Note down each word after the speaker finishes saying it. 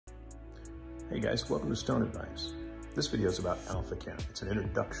Hey guys, welcome to Stone Advice. This video is about Alphacam. It's an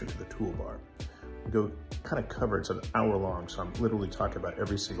introduction to the toolbar. We go kind of cover, it's an hour long, so I'm literally talking about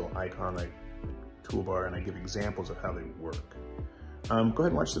every single icon, toolbar, and I give examples of how they work. Go ahead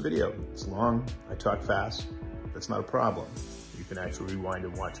and watch the video. It's long, I talk fast, that's not a problem. You can actually rewind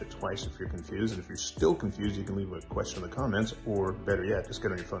and watch it twice if you're confused, and if you're still confused, you can leave a question in the comments, or better yet, just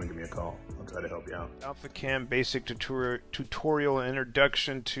get on your phone and give me a call. I'll try to help you out. Alphacam basic tutorial and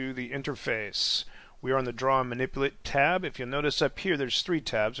introduction to the interface. We are on the Draw and Manipulate tab. If you'll notice up here, there's three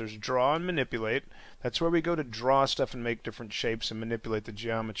tabs. There's Draw and Manipulate. That's where we go to draw stuff and make different shapes and manipulate the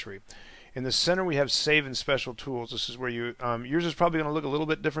geometry. In the center, we have Save and Special Tools. This is where you, yours is probably going to look a little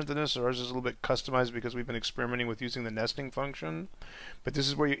bit different than this, or ours is a little bit customized because we've been experimenting with using the nesting function. But this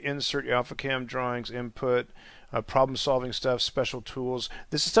is where you insert your Alphacam drawings, input, problem-solving stuff, special tools.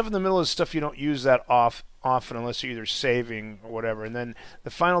 This stuff in the middle is stuff you don't use that often unless you're either saving or whatever. And then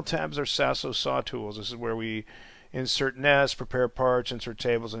the final tabs are Sasso Saw Tools. This is where we insert nests, prepare parts, insert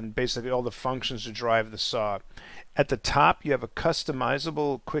tables, and basically all the functions to drive the saw. At the top, you have a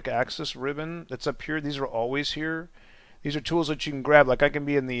customizable quick access ribbon that's up here. These are always here. These are tools that you can grab. Like I can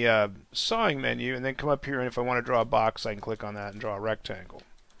be in the sawing menu and then come up here, and if I want to draw a box, I can click on that and draw a rectangle.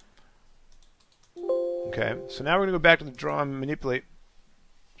 Okay, so now we're going to go back to the Draw and Manipulate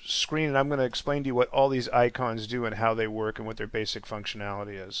screen, and I'm going to explain to you what all these icons do and how they work and what their basic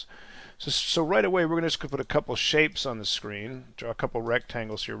functionality is. So right away, we're going to just put a couple shapes on the screen, draw a couple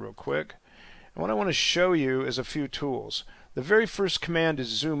rectangles here real quick. And what I want to show you is a few tools. The very first command is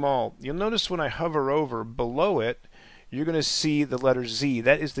Zoom All. You'll notice when I hover over, below it, you're going to see the letter Z.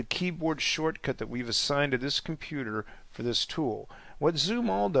 That is the keyboard shortcut that we've assigned to this computer for this tool. What Zoom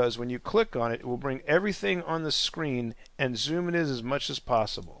All does, when you click on it, it will bring everything on the screen and zoom it in as much as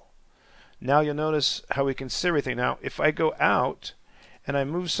possible. Now you'll notice how we can see everything. Now if I go out and I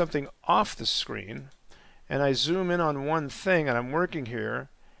move something off the screen and I zoom in on one thing and I'm working here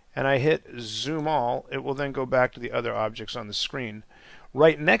and I hit Zoom All, it will then go back to the other objects on the screen.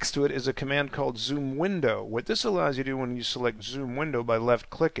 Right next to it is a command called Zoom Window. What this allows you to do when you select Zoom Window by left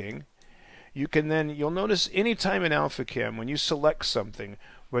clicking, you can then, you'll notice anytime in Alphacam when you select something,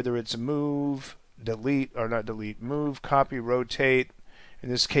 whether it's move, delete, or not delete, move, copy, rotate, in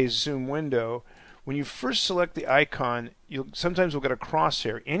this case Zoom Window, when you first select the icon, sometimes we'll get a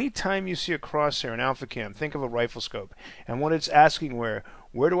crosshair. Anytime you see a crosshair in Alphacam, think of a rifle scope. And what it's asking where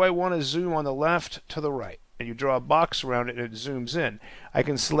do I want to zoom on the left to the right? And you draw a box around it and it zooms in. I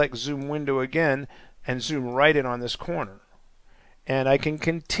can select Zoom Window again and zoom right in on this corner. And I can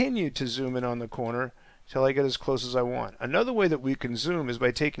continue to zoom in on the corner till I get as close as I want. Another way that we can zoom is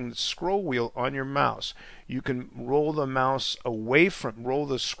by taking the scroll wheel on your mouse. You can roll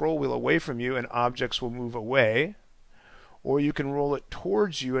the scroll wheel away from you and objects will move away, or you can roll it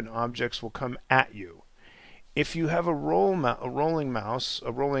towards you and objects will come at you. If you have a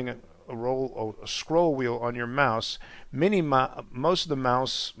scroll wheel on your mouse,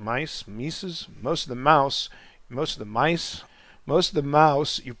 most of the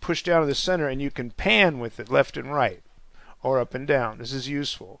mouse you push down to the center and you can pan with it left and right or up and down. This is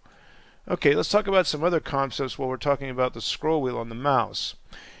useful. Okay, let's talk about some other concepts while we're talking about the scroll wheel on the mouse.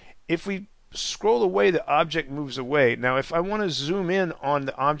 If we scroll away, the object moves away. Now if I want to zoom in on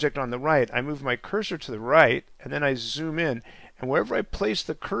the object on the right, I move my cursor to the right and then I zoom in, and wherever I place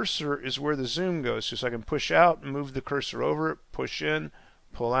the cursor is where the zoom goes. So I can push out and move the cursor over, push in,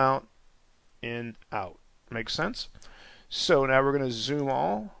 pull out, in, out. Makes sense? So now we're going to Zoom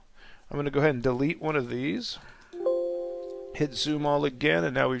All. I'm going to go ahead and delete one of these. Hit Zoom All again,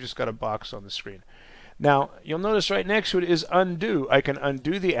 and now we've just got a box on the screen. Now, you'll notice right next to it is Undo. I can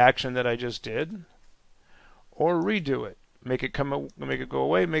undo the action that I just did, or redo it. Make it go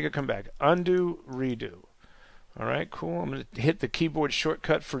away, make it come back. Undo, redo. All right, cool. I'm going to hit the keyboard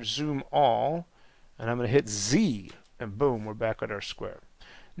shortcut for Zoom All, and I'm going to hit Z, and boom, we're back at our square.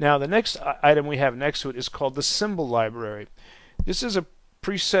 Now the next item we have next to it is called the symbol library. This is a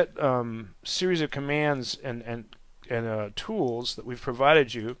preset series of commands and tools that we've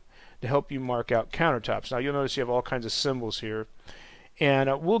provided you to help you mark out countertops. Now you'll notice you have all kinds of symbols here,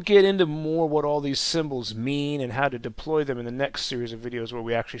 and we'll get into more what all these symbols mean and how to deploy them in the next series of videos where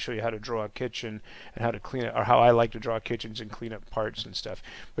we actually show you how to draw a kitchen and how to clean it, or how I like to draw kitchens and clean up parts and stuff.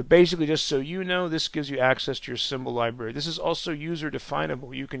 But basically, just so you know, this gives you access to your symbol library. This is also user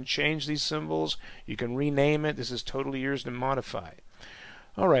definable. You can change these symbols, you can rename it. This is totally yours to modify.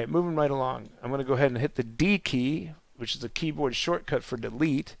 Alright, moving right along. I'm going to go ahead and hit the D key, which is the keyboard shortcut for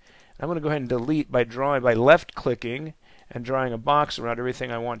delete. I'm going to go ahead and delete by left clicking and drawing a box around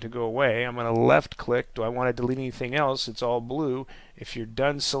everything I want to go away. I'm going to left click. Do I want to delete anything else? It's all blue. If you're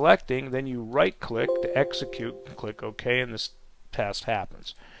done selecting, then you right click to execute, click OK, and this task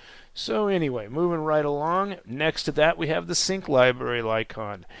happens. So anyway, moving right along, next to that we have the sync library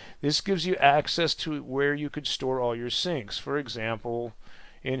icon. This gives you access to where you could store all your syncs. For example,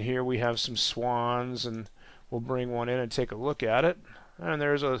 in here we have some swans, and we'll bring one in and take a look at it. And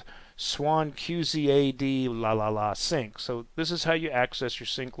there's a swan QZAD la la la sync. So this is how you access your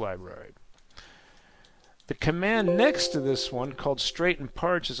sync library. The command next to this one, called straighten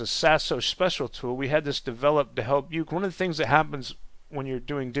parts, is a Sasso special tool. We had this developed to help you. One of the things that happens when you're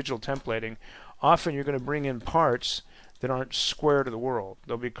doing digital templating, often you're going to bring in parts that aren't square to the world.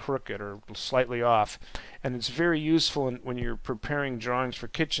 They'll be crooked or slightly off. And it's very useful when you're preparing drawings for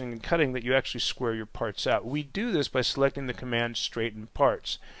kitchen and cutting that you actually square your parts out. We do this by selecting the command straighten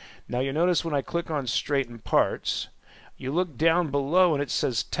parts. Now you notice when I click on straighten parts, you look down below and it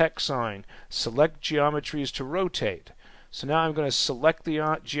says text sign, select geometries to rotate. So now I'm going to select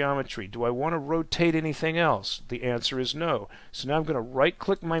the geometry. Do I want to rotate anything else? The answer is no. So now I'm going to right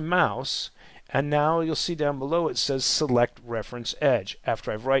click my mouse, and now you'll see down below it says select reference edge. After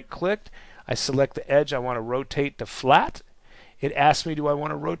I've right clicked, I select the edge I want to rotate to flat. It asks me, do I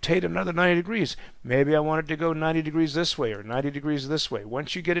want to rotate another 90 degrees? Maybe I want it to go 90 degrees this way or 90 degrees this way.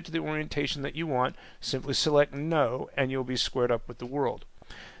 Once you get it to the orientation that you want, simply select no, and you'll be squared up with the world.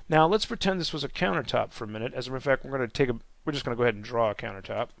 Now let's pretend this was a countertop for a minute. As a matter of fact, we're just going to go ahead and draw a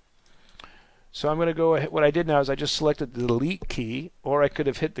countertop. So I'm going to go ahead. What I did now is I just selected the delete key, or I could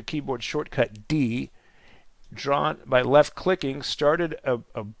have hit the keyboard shortcut D, drawn by left clicking, started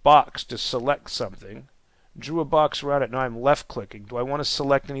a box to select something, drew a box around it. Now I'm left clicking. Do I want to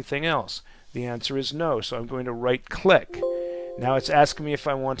select anything else? The answer is no, so I'm going to right click. Now it's asking me if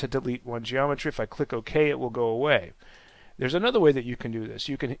I want to delete one geometry. If I click OK, it will go away. There's another way that you can do this.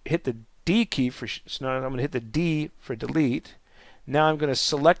 You can hit the D key for, so now I'm going to hit the D for delete. Now I'm going to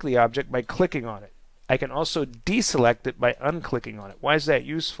select the object by clicking on it. I can also deselect it by unclicking on it. Why is that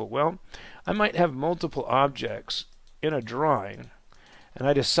useful? Well, I might have multiple objects in a drawing, and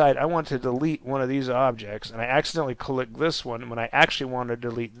I decide I want to delete one of these objects, and I accidentally click this one when I actually want to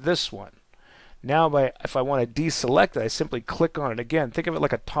delete this one. Now if I want to deselect it, I simply click on it again. Think of it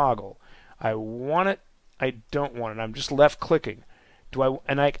like a toggle. I want it, I don't want it. I'm just left clicking.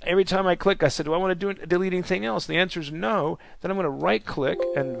 Every time I click, I said, do I want to delete anything else? The answer is no. Then I'm going to right click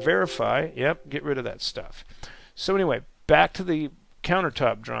and verify. Yep, get rid of that stuff. So anyway, back to the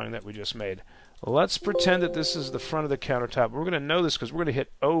countertop drawing that we just made. Let's pretend that this is the front of the countertop. We're going to know this because we're going to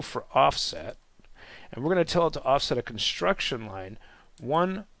hit O for offset. And we're going to tell it to offset a construction line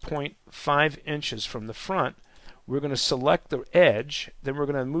 1.5 inches from the front. We're going to select the edge. Then we're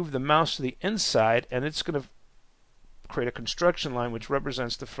going to move the mouse to the inside, and it's going to create a construction line which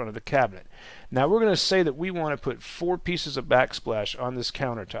represents the front of the cabinet. Now we're going to say that we want to put 4 pieces of backsplash on this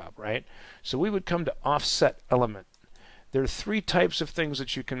countertop, right? So we would come to offset element. There are 3 types of things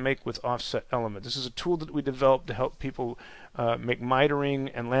that you can make with offset element. This is a tool that we developed to help people make mitering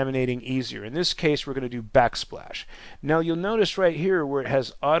and laminating easier. In this case, we're going to do backsplash. Now you'll notice right here where it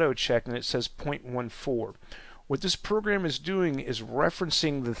has auto check and it says 0.14. What this program is doing is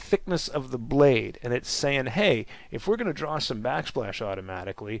referencing the thickness of the blade, and it's saying, hey, if we're going to draw some backsplash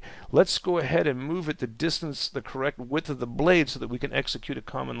automatically, let's go ahead and move it the distance, the correct width of the blade so that we can execute a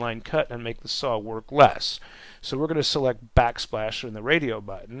common line cut and make the saw work less. So we're going to select backsplash in the radio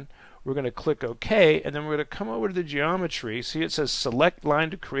button. We're going to click OK, and then we're going to come over to the geometry. See, it says select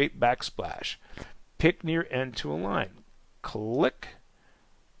line to create backsplash. Pick near end to align. Click,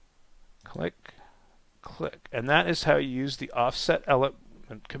 click, click, and that is how you use the offset element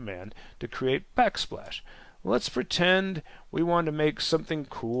command to create backsplash. Let's pretend we want to make something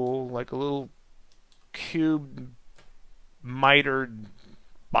cool, like a little cube mitered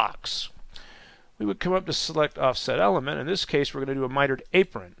box. We would come up to select offset element. In this case, we're going to do a mitered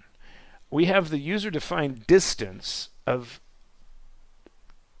apron. We have the user-defined distance of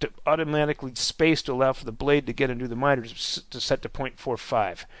automatically spaced to allow for the blade to get into the miter to set to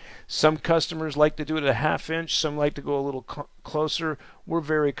 0.45. Some customers like to do it at a 1/2 inch, some like to go a little closer. We're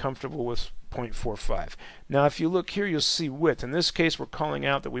very comfortable with 0.45. Now if you look here, you'll see width. In this case, we're calling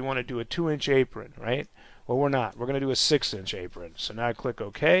out that we want to do a 2-inch apron, right? Well, we're not. We're going to do a 6-inch apron. So now I click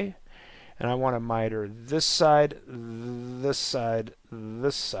OK, and I want to miter this side, this side,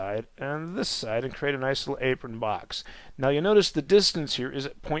 this side, and this side, and create a nice little apron box. Now you notice the distance here is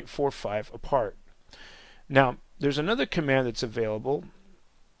at 0.45 apart. Now there's another command that's available.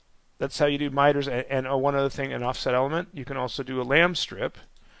 That's how you do miters, and one other thing, an offset element. You can also do a lamb strip.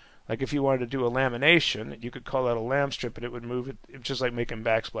 Like if you wanted to do a lamination, you could call that a lam strip, and it would move it, just like making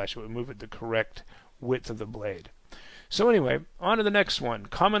backsplash, it would move it the correct width of the blade. So anyway, on to the next one,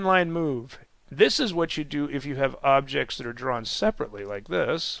 common line move. This is what you do if you have objects that are drawn separately, like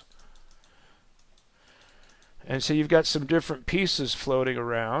this. And so you've got some different pieces floating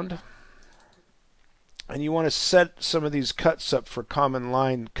around, and you want to set some of these cuts up for common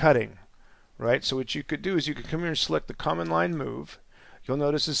line cutting, right? So what you could do is you could come here and select the common line move. You'll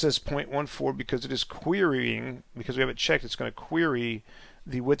notice it says 0.14 because it is querying, because we have it checked, it's going to query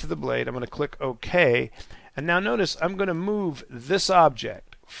the width of the blade. I'm going to click OK. And now notice I'm going to move this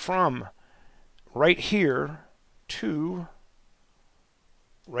object from right here to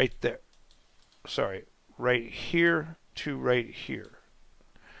right there. Sorry, right here to right here.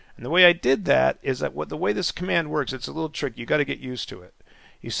 And the way I did that is that the way this command works, it's a little tricky. You got to get used to it.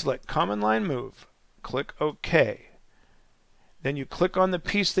 You select common line move, click OK. Then you click on the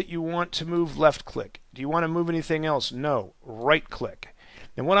piece that you want to move, left click. Do you want to move anything else? No, right click.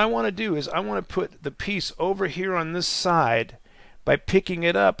 And what I want to do is I want to put the piece over here on this side by picking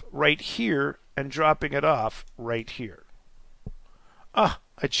it up right here and dropping it off right here. I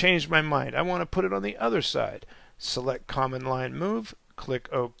changed my mind. I want to put it on the other side. Select common line move, click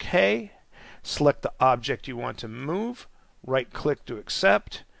OK. Select the object you want to move, right click to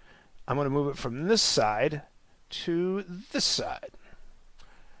accept. I'm going to move it from this side to this side.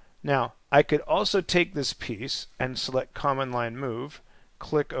 Now I could also take this piece and select common line move,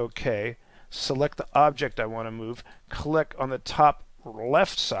 click OK, select the object I want to move, click on the top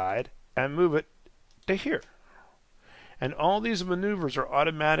left side and move it to here. And all these maneuvers are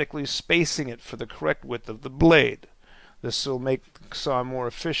automatically spacing it for the correct width of the blade. This will make the saw more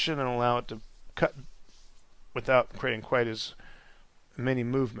efficient and allow it to cut without creating quite as many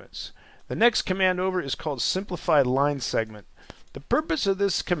movements. The next command over is called simplified line segment. The purpose of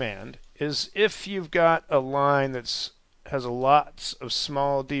this command is if you've got a line that's has lots of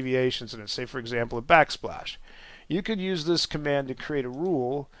small deviations in it, say for example a backsplash, you could use this command to create a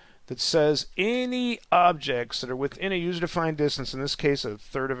rule that says any objects that are within a user-defined distance, in this case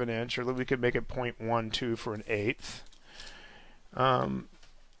 1/3 of an inch, or we could make it 0.12 for 1/8,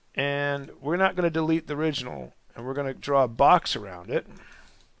 and we're not going to delete the original, and we're going to draw a box around it.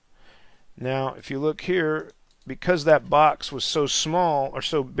 Now if you look here, because that box was so small or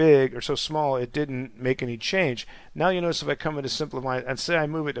so big or so small, it didn't make any change. Now you notice if I come into simplify and say I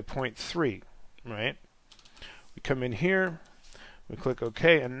move it to 0.3, right? We come in here, we click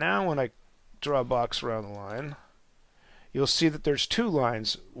OK, and now when I draw a box around the line, you'll see that there's two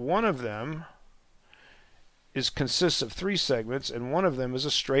lines. One of them consists of 3 segments, and one of them is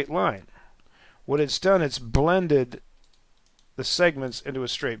a straight line. What it's done, it's blended the segments into a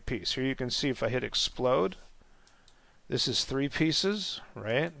straight piece. Here you can see if I hit explode, this is 3 pieces,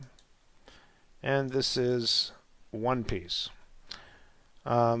 right? And this is 1 piece.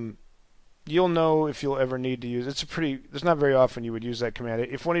 You'll know if you'll ever need to use it. There's not very often you would use that command.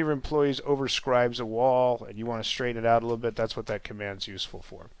 If one of your employees overscribes a wall and you want to straighten it out a little bit, that's what that command's useful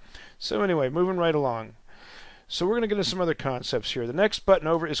for. So anyway, moving right along. So we're going to get into some other concepts here. The next button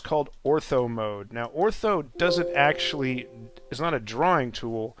over is called ortho mode. Now ortho is not a drawing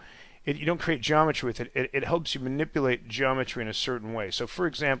tool. You don't create geometry with it. It helps you manipulate geometry in a certain way. So for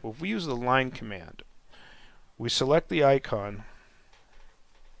example, if we use the line command, we select the icon,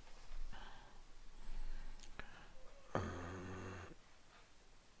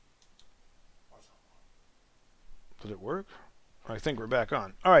 did it work? I think we're back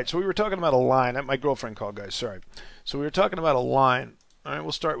on. Alright, so we were talking about a line. My girlfriend called, guys, sorry. So we were talking about a line. Alright,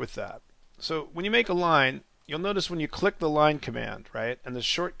 we'll start with that. So when you make a line, you'll notice when you click the line command, right, and the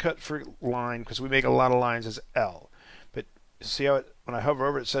shortcut for line, because we make a lot of lines, is L. But see how when I hover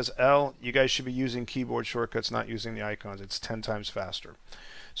over it says L? You guys should be using keyboard shortcuts, not using the icons. It's 10 times faster.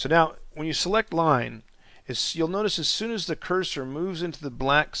 So now, when you select line, you'll notice as soon as the cursor moves into the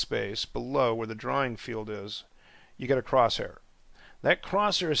black space below where the drawing field is, you get a crosshair. That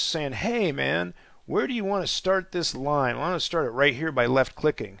crosshair is saying, hey man, where do you want to start this line? Well, I want to start it right here by left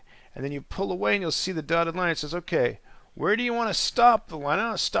clicking. And then you pull away and you'll see the dotted line. It says, okay, where do you want to stop the line? I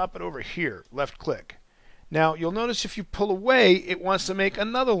want to stop it over here, left click. Now you'll notice if you pull away, it wants to make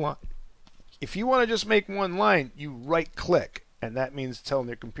another line. If you want to just make one line, you right click, and that means telling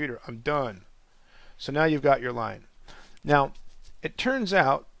your computer, I'm done. So now you've got your line. Now it turns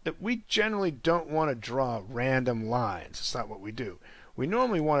out that we generally don't want to draw random lines. It's not what we do. We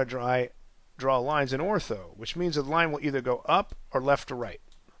normally want to draw lines in ortho, which means the line will either go up or left to right,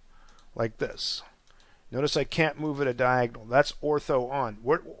 like this. Notice I can't move it a diagonal. That's ortho on.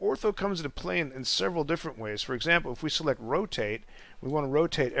 Ortho comes into play in several different ways. For example, if we select rotate, we want to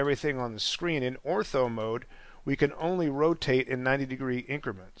rotate everything on the screen. In ortho mode, we can only rotate in 90-degree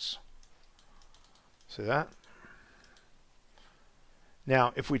increments. See that?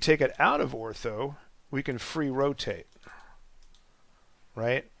 Now, if we take it out of ortho, we can free rotate.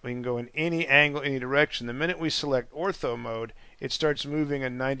 Right? We can go in any angle, any direction. The minute we select ortho mode, it starts moving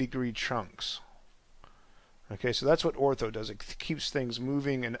in 90-degree chunks. Okay, so that's what ortho does. It keeps things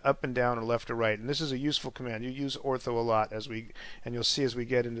moving and up and down or left or right. And this is a useful command. You use ortho a lot and you'll see as we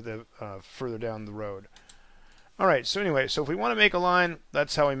get into the further down the road. All right, so anyway, so if we want to make a line,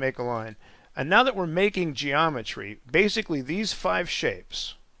 that's how we make a line. And now that we're making geometry, basically these 5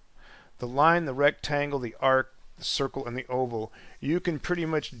 shapes, the line, the rectangle, the arc, the circle, and the oval, you can pretty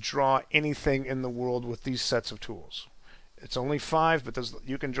much draw anything in the world with these sets of tools. It's only 5, but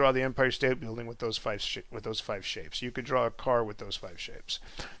you can draw the Empire State Building with those 5 shapes. You could draw a car with those 5 shapes.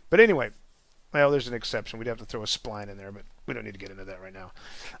 But anyway, well, there's an exception. We'd have to throw a spline in there, but we don't need to get into that right now.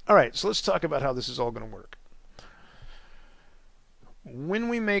 All right, so let's talk about how this is all going to work. When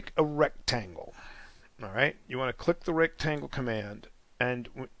we make a rectangle, all right, you want to click the rectangle command, and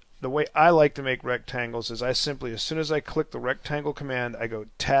the way I like to make rectangles is I simply, as soon as I click the rectangle command, I go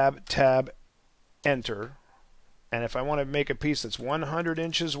tab, tab, enter. And if I want to make a piece that's 100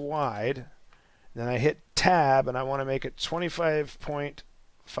 inches wide, then I hit tab and I want to make it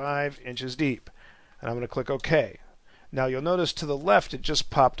 25.5 inches deep. And I'm going to click OK. Now you'll notice to the left it just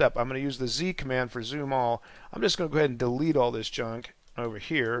popped up. I'm going to use the Z command for zoom all. I'm just going to go ahead and delete all this junk over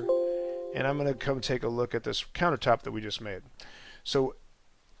here. And I'm going to come take a look at this countertop that we just made. So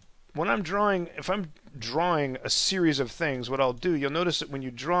when I'm drawing, if I'm drawing a series of things, what I'll do, you'll notice that when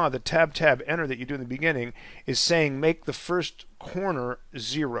you draw, the tab, tab, enter that you do in the beginning is saying make the first corner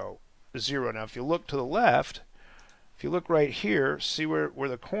 0. Now if you look to the left, if you look right here, see where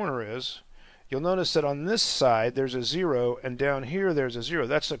the corner is, you'll notice that on this side there's a 0 and down here there's a 0.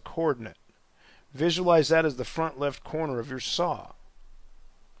 That's a coordinate. Visualize that as the front left corner of your saw.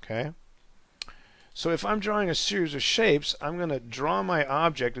 Okay? So if I'm drawing a series of shapes, I'm going to draw my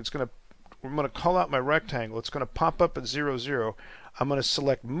object. I'm going to call out my rectangle. It's going to pop up at 0, 0. I'm going to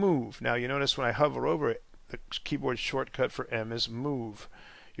select move. Now you notice when I hover over it, the keyboard shortcut for M is move.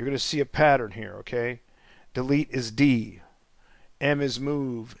 You're going to see a pattern here, okay? Delete is D. M is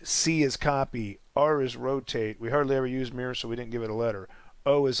move. C is copy. R is rotate. We hardly ever use mirror, so we didn't give it a letter.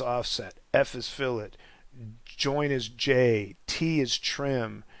 O is offset. F is fillet. Join is J. T is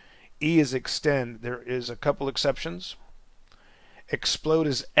trim. E is extend. There is a couple exceptions. Explode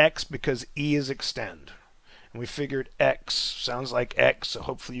is X because E is extend. And we figured X sounds like X, so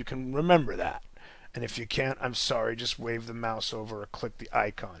hopefully you can remember that. And if you can't, I'm sorry, just wave the mouse over or click the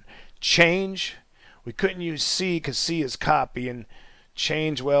icon. Change, we couldn't use C because C is copy, and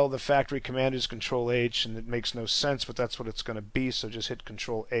change, well, the factory command is Control H, and it makes no sense, but that's what it's going to be, so just hit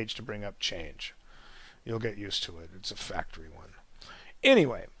Control H to bring up change. You'll get used to it. It's a factory one.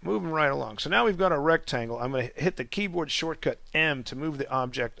 Anyway, moving right along. So now we've got our rectangle. I'm going to hit the keyboard shortcut M to move the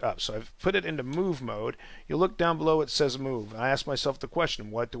object up. So I've put it into move mode. You look down below, it says move. I ask myself the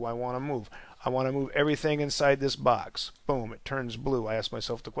question, what do I want to move? I want to move everything inside this box. Boom, it turns blue. I ask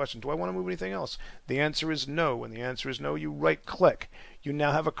myself the question, do I want to move anything else? The answer is no. When the answer is no, you right click. You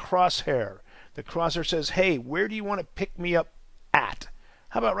now have a crosshair. The crosshair says, hey, where do you want to pick me up at?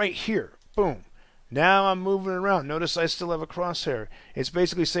 How about right here? Boom. Now I'm moving around. Notice I still have a crosshair. It's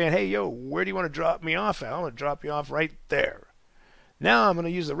basically saying, hey, yo, where do you want to drop me off at? I want to drop you off right there. Now I'm going to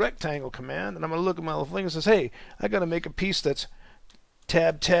use the rectangle command, and I'm going to look at my little thing and says, hey, I got to make a piece that's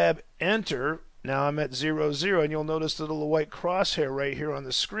tab, tab, enter. Now I'm at 0, 0, and you'll notice the little white crosshair right here on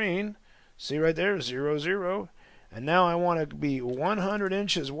the screen. See right there, 0, 0. And now I want to be 100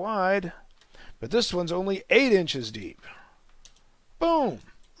 inches wide, but this one's only 8 inches deep. Boom!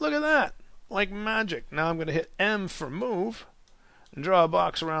 Look at that. Like magic. Now I'm going to hit M for move and draw a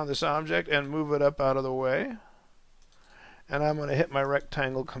box around this object and move it up out of the way. And I'm going to hit my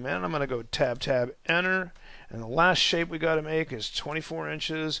rectangle command. I'm going to go tab, tab, enter. And the last shape we got to make is 24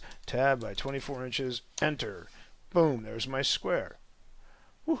 inches, tab by 24 inches, enter. Boom, there's my square.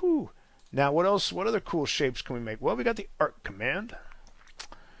 Woohoo! Now what else? What other cool shapes can we make? Well, we got the arc command.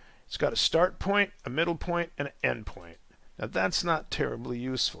 It's got a start point, a middle point, and an end point. Now that's not terribly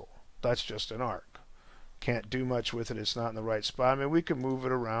useful. That's just an arc. Can't do much with it. It's not in the right spot. I mean, we can move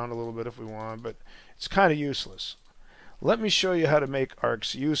it around a little bit if we want, but it's kind of useless. Let me show you how to make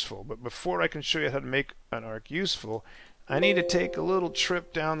arcs useful. But before I can show you how to make an arc useful, I need to take a little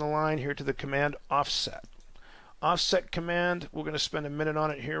trip down the line here to the command offset. offset command, we're going to spend a minute on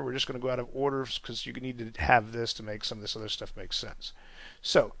it here. We're just going to go out of order because you need to have this to make some of this other stuff make sense.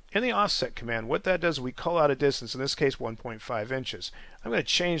 So in the offset command, what that does, we call out a distance, in this case 1.5 inches. I'm going to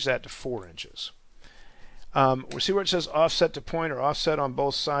change that to 4 inches. We see where it says offset to point or offset on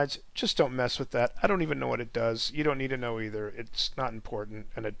both sides. Just don't mess with that. I don't even know what it does. You don't need to know either. It's not important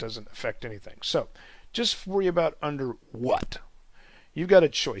and it doesn't affect anything. So just worry about under what. You've got a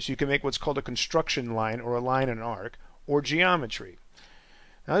choice. You can make what's called a construction line or a line and arc or geometry.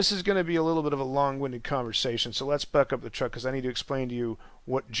 Now this is going to be a little bit of a long-winded conversation, so let's back up the truck because I need to explain to you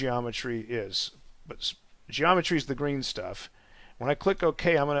what geometry is. But geometry is the green stuff. When I click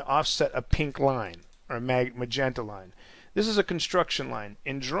OK, I'm going to offset a pink line or a magenta line. This is a construction line.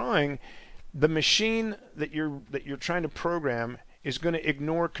 In drawing, the machine that you're trying to program is going to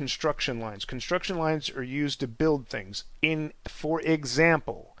ignore construction lines. Construction lines are used to build things. For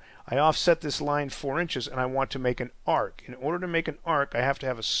example, I offset this line 4 inches and I want to make an arc. In order to make an arc, I have to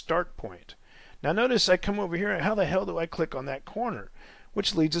have a start point. Now notice I come over here, how the hell do I click on that corner?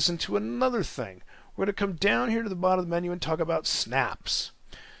 Which leads us into another thing. We're going to come down here to the bottom of the menu and talk about snaps.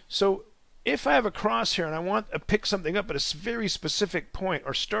 So if I have a crosshair and I want to pick something up at a very specific point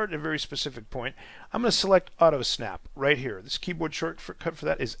or start at a very specific point, I'm going to select Auto Snap right here. This keyboard shortcut for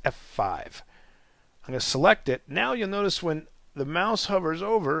that is F5. I'm going to select it. Now you'll notice when the mouse hovers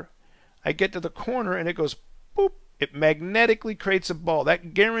over, I get to the corner and it goes boop. It magnetically creates a ball.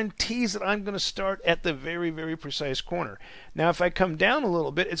 That guarantees that I'm going to start at the very, very precise corner. Now if I come down a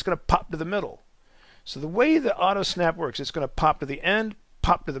little bit, it's going to pop to the middle. So the way the Auto Snap works, it's going to pop to the end,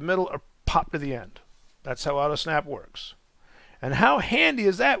 pop to the middle, or pop to the end. That's how Auto Snap works. And how handy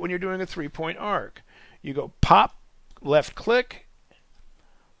is that when you're doing a 3-point arc? You go pop, left click,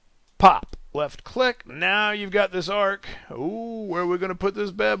 pop, left click. Now you've got this arc. Ooh, where are we going to put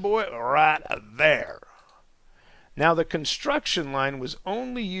this bad boy? Right there. Now the construction line was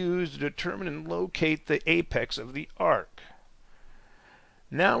only used to determine and locate the apex of the arc.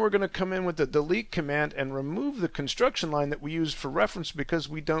 Now we're going to come in with the delete command and remove the construction line that we used for reference because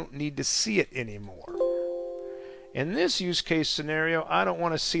we don't need to see it anymore. In this use case scenario, I don't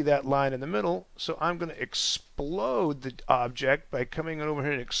want to see that line in the middle, so I'm going to explode the object by coming over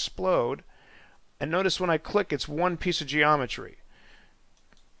here and explode. And notice when I click, it's one piece of geometry.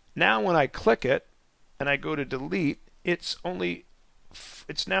 Now when I click it and I go to delete, it's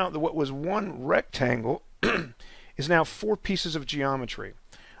now what was one rectangle is now 4 pieces of geometry.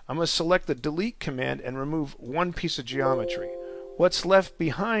 I'm going to select the delete command and remove one piece of geometry. What's left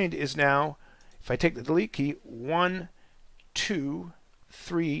behind is now, if I take the delete key, 1, 2,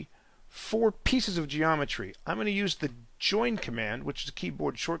 3, 4 pieces of geometry. I'm going to use the join command, which the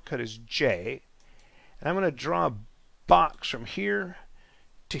keyboard shortcut is J, and I'm going to draw a box from here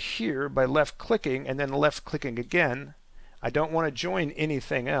to here by left clicking and then left clicking again. I don't want to join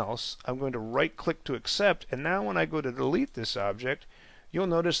anything else. I'm going to right click to accept, and now when I go to delete this object, you'll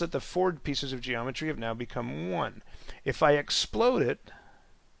notice that the 4 pieces of geometry have now become 1. If I explode it,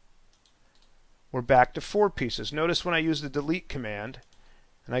 we're back to 4 pieces. Notice when I use the delete command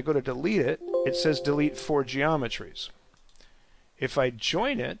and I go to delete it, it says delete 4 geometries. If I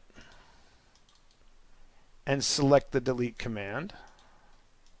join it and select the delete command,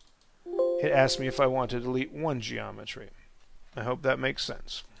 it asks me if I want to delete 1 geometry. I hope that makes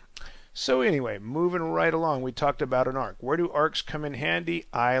sense. So anyway, moving right along, we talked about an arc. Where do arcs come in handy?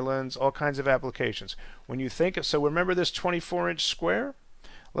 Islands, all kinds of applications. When you think of, so remember this 24-inch square?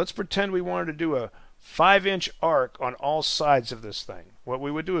 Let's pretend we wanted to do a 5-inch arc on all sides of this thing. What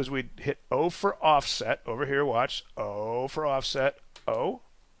we would do is we'd hit O for offset. Over here, watch. O for offset. O.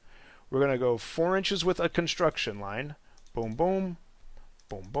 We're going to go 4 inches with a construction line. Boom, boom,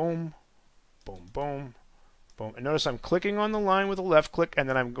 boom, boom, boom, boom. Boom. And notice I'm clicking on the line with a left click, and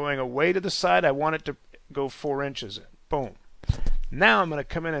then I'm going away to the side. I want it to go 4 inches in. Boom. Now I'm going to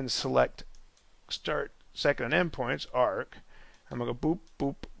come in and select start, second, and endpoints, arc. I'm going to go boop,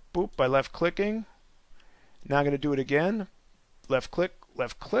 boop, boop by left clicking. Now I'm going to do it again. Left click,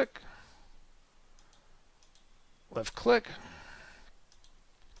 left click, left click,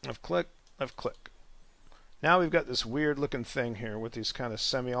 left click, left click. Now we've got this weird looking thing here with these kind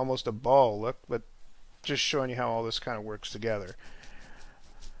of almost a ball look, but just showing you how all this kind of works together.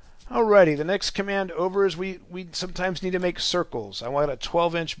 Alrighty, the next command over is we sometimes need to make circles. I want a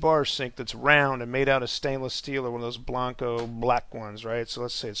 12-inch bar sink that's round and made out of stainless steel or one of those Blanco black ones, right? So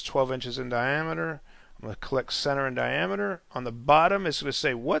let's say it's 12 inches in diameter. I'm going to click center and diameter. On the bottom, it's going to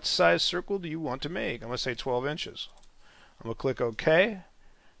say, what size circle do you want to make? I'm going to say 12 inches. I'm going to click OK.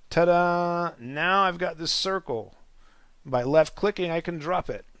 Ta-da! Now I've got this circle. By left clicking, I can drop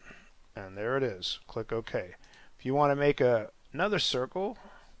it. And there it is. Click OK. If you want to make another circle,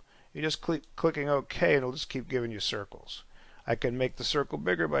 you just clicking OK, and it'll just keep giving you circles. I can make the circle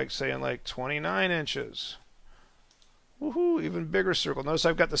bigger by saying like 29 inches. Woohoo! Even bigger circle. Notice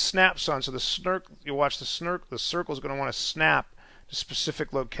I've got the snaps on, so the snirk. You watch the snirk. The circle is going to want to snap to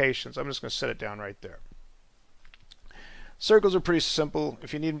specific locations. I'm just going to set it down right there. Circles are pretty simple.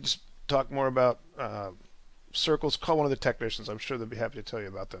 If you need to talk more about circles, call one of the technicians. I'm sure they'll be happy to tell you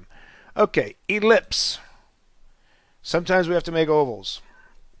about them. Okay, ellipse. Sometimes we have to make ovals.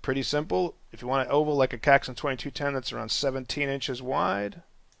 Pretty simple. If you want an oval like a Caxton 2210 that's around 17 inches wide,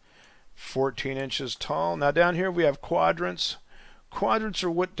 14 inches tall. Now down here we have quadrants. Quadrants are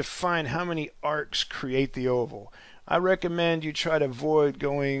what define how many arcs create the oval. I recommend you try to avoid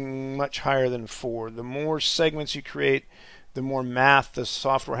going much higher than 4. The more segments you create, the more math the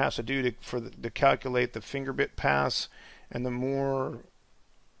software has to do to calculate the finger bit pass, and the more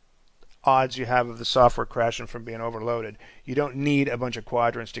odds you have of the software crashing from being overloaded. You don't need a bunch of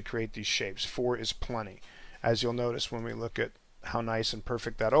quadrants to create these shapes. 4 is plenty, as you'll notice when we look at how nice and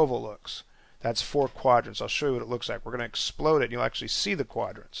perfect that oval looks. That's 4 quadrants. I'll show you what it looks like. We're going to explode it and you'll actually see the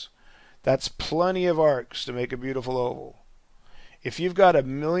quadrants. That's plenty of arcs to make a beautiful oval. If you've got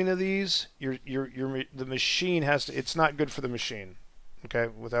 1,000,000 of these, the machine has to, it's not good for the machine, okay,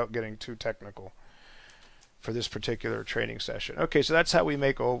 without getting too technical for this particular training session. Okay, so that's how we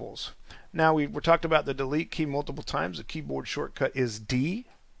make ovals. Now we're talked about the delete key multiple times. The keyboard shortcut is D.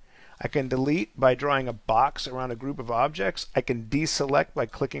 I can delete by drawing a box around a group of objects. I can deselect by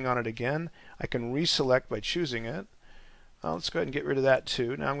clicking on it again. I can reselect by choosing it. Let's go ahead and get rid of that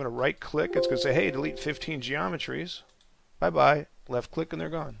too. Now I'm going to right click. It's going to say, hey, delete 15 geometries. Bye-bye. Left click and they're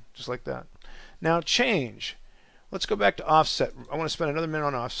gone. Just like that. Now change. Let's go back to offset. I want to spend another minute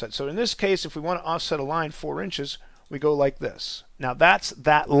on offset. So in this case, if we want to offset a line 4 inches, we go like this. Now that's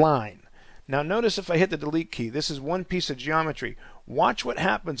that line. Now notice if I hit the delete key, this is one piece of geometry. Watch what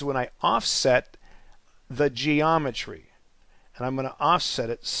happens when I offset the geometry. And I'm going to offset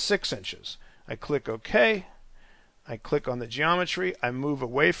it 6 inches. I click OK. I click on the geometry. I move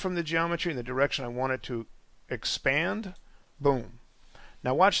away from the geometry in the direction I want it to expand. Boom.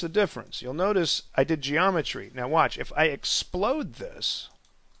 Now watch the difference. You'll notice I did geometry. Now watch. If I explode this,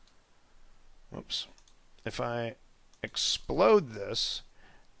 if I explode this,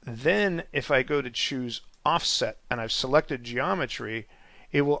 then if I go to choose offset and I've selected geometry,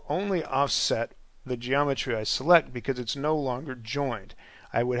 it will only offset the geometry I select because it's no longer joined.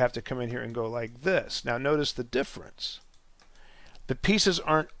 I would have to come in here and go like this. Now notice the difference. The pieces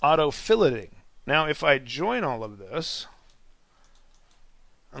aren't auto-filleting. Now if I join all of this,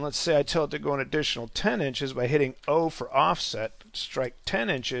 and let's say I tell it to go an additional 10 inches by hitting O for offset, strike 10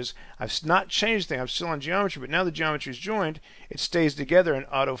 inches. I've not changed anything. I'm still on geometry, but now the geometry is joined. It stays together and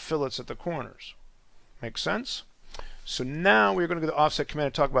auto-fillets at the corners. Make sense? So now we're going to go to the offset command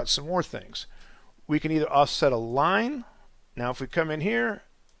and talk about some more things. We can either offset a line. Now if we come in here,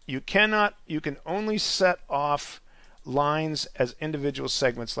 you can only set off lines as individual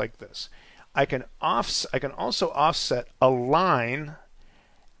segments like this. I can also offset a line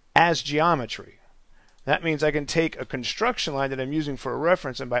as geometry. That means I can take a construction line that I'm using for a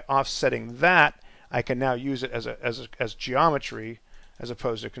reference, and by offsetting that, I can now use it as geometry as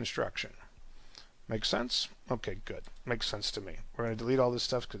opposed to construction. Make sense? Okay, good. Makes sense to me. We're going to delete all this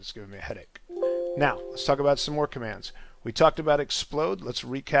stuff because it's giving me a headache. Now, let's talk about some more commands. We talked about explode. Let's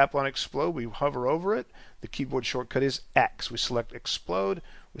recap on explode. We hover over it. The keyboard shortcut is X. We select explode.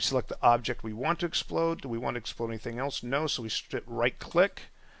 We select the object we want to explode. Do we want to explode anything else? No, so we right click.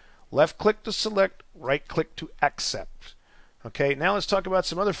 Left click to select, right click to accept. Okay, now let's talk about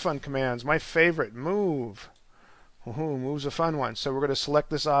some other fun commands. My favorite, move. Move's a fun one. So we're going to select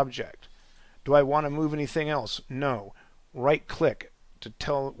this object. Do I want to move anything else? No. Right click to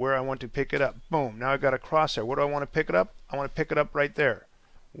tell where I want to pick it up. Boom. Now I've got a crosshair. Where do I want to pick it up? I want to pick it up right there.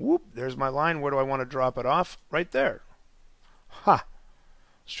 Whoop. There's my line. Where do I want to drop it off? Right there. Ha.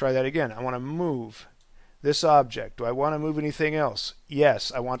 Let's try that again. I want to move this object. Do I want to move anything else?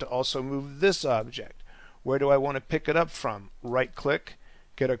 Yes. I want to also move this object. Where do I want to pick it up from? Right click,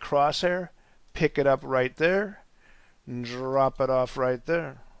 get a crosshair, pick it up right there, and drop it off right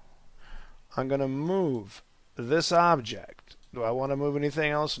there. I'm going to move this object. Do I want to move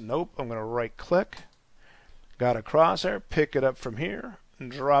anything else? Nope. I'm going to right click, got a crosshair, pick it up from here,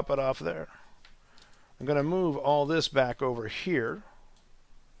 and drop it off there. I'm going to move all this back over here.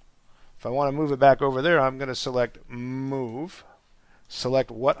 If I want to move it back over there, I'm going to select move, select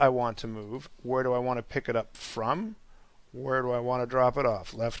what I want to move, where do I want to pick it up from, where do I want to drop it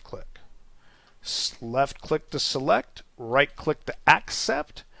off, left click. Left click to select, right click to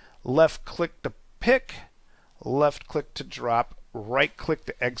accept, left click to pick, left click to drop, right click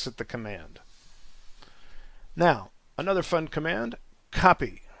to exit the command. Now, another fun command,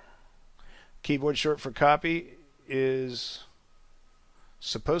 copy. Keyboard short for copy is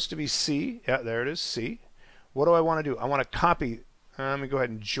supposed to be C. Yeah, there it is, C. What do I want to do? I want to copy. Let me go ahead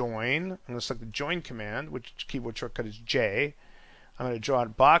and join. I'm going to select the join command, which keyboard shortcut is J. I'm going to draw a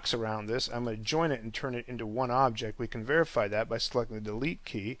box around this. I'm going to join it and turn it into one object. We can verify that by selecting the delete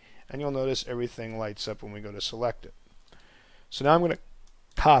key, and you'll notice everything lights up when we go to select it. So now I'm going to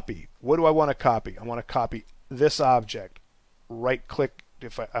copy. What do I want to copy? I want to copy this object. Right click.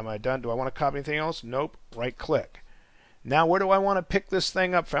 Am I done? Do I want to copy anything else? Nope. Right click. Now where do I want to pick this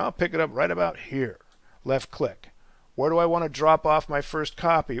thing up from? I'll pick it up right about here. Left click. Where do I want to drop off my first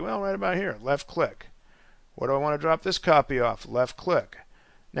copy? Well, right about here. Left click. Where do I want to drop this copy off? Left click.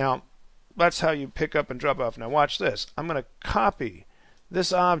 Now, that's how you pick up and drop off. Now watch this. I'm going to copy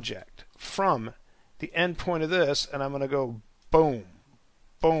this object from the end point of this, and I'm going to go boom,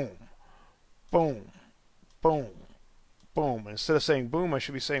 boom, boom, boom, boom. And instead of saying boom, I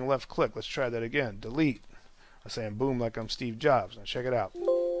should be saying left click. Let's try that again. Delete. I'm saying boom like I'm Steve Jobs. Now check it out.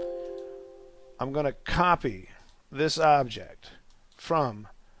 I'm going to copy this object from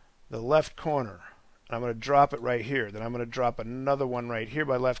the left corner. And I'm going to drop it right here. Then I'm going to drop another one right here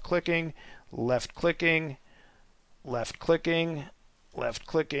by left clicking, left clicking, left clicking, left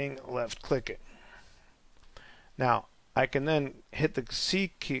clicking, left clicking. Now, I can then hit the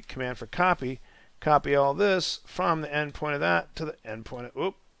C key command for copy, copy all this from the end point of that to the end point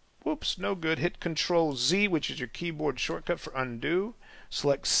of, whoops, no good. Hit Control Z, which is your keyboard shortcut for undo.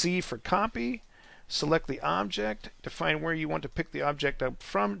 Select C for copy. Select the object. Define where you want to pick the object up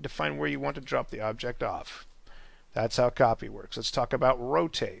from. Define where you want to drop the object off. That's how copy works. Let's talk about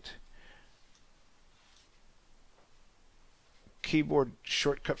rotate. Keyboard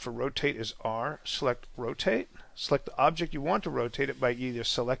shortcut for rotate is R. Select rotate. Select the object you want to rotate it by either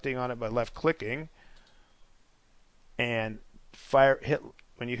selecting on it by left clicking and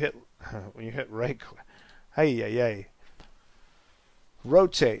when you hit right click.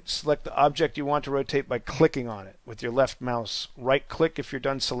 Rotate. Select the object you want to rotate by clicking on it with your left mouse. Right click if you're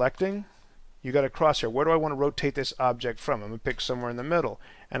done selecting. You got a crosshair. Where do I want to rotate this object from? I'm going to pick somewhere in the middle,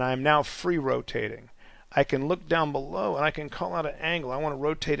 and I am now free rotating. I can look down below and I can call out an angle. I want to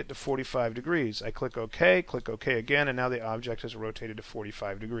rotate it to 45 degrees. I click OK again, and now the object is rotated to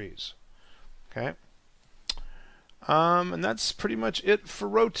 45 degrees. Okay. And that's pretty much it for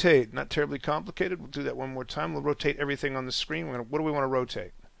rotate. Not terribly complicated. We'll do that one more time. We'll rotate everything on the screen. What do we want to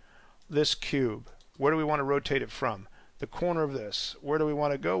rotate? This cube. Where do we want to rotate it from? The corner of this. Where do we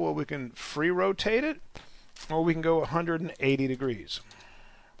want to go? Well, we can free rotate it, or we can go 180 degrees.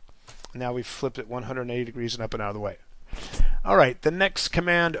 Now we've flipped it 180 degrees and up and out of the way. All right, the next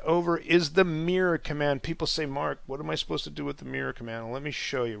command over is the mirror command. People say, Mark, what am I supposed to do with the mirror command? Well, let me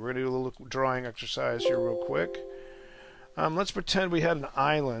show you. We're going to do a little drawing exercise here real quick. Let's pretend we had an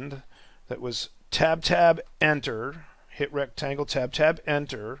island that was tab, tab, enter, hit rectangle, tab, tab,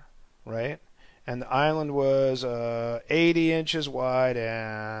 enter, right? And the island was 80 inches wide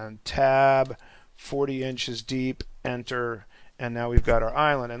and tab 40 inches deep, enter, and now we've got our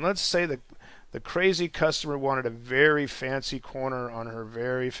island. And let's say the crazy customer wanted a very fancy corner on her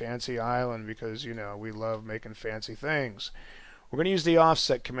very fancy island because, you know, we love making fancy things. We're going to use the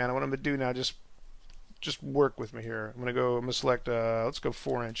offset command. What I'm going to do now, just work with me here. I'm going to select, let's go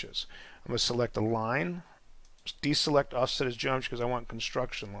 4 inches. I'm going to select a line, deselect offset as geometry because I want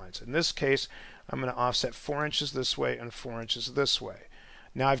construction lines. In this case, I'm going to offset 4 inches this way and 4 inches this way.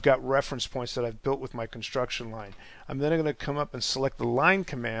 Now I've got reference points that I've built with my construction line. I'm then going to come up and select the line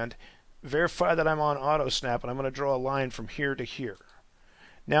command, verify that I'm on auto snap, and I'm going to draw a line from here to here.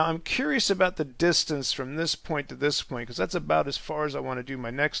 Now I'm curious about the distance from this point to this point because that's about as far as I want to do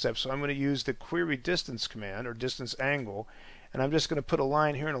my next step. So I'm going to use the query distance command or distance angle, and I'm just going to put a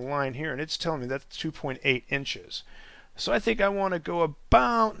line here and a line here, and it's telling me that's 2.8 inches. So I think I want to go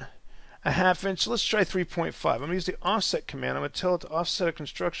about a ½ inch. Let's try 3.5. I'm going to use the offset command. I'm going to tell it to offset a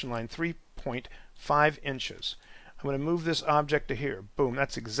construction line 3.5 inches. I'm going to move this object to here. Boom,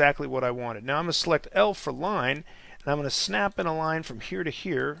 that's exactly what I wanted. Now I'm going to select L for line, and I'm going to snap in a line from here to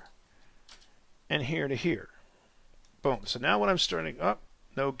here and here to here. Boom. So now when I'm starting up,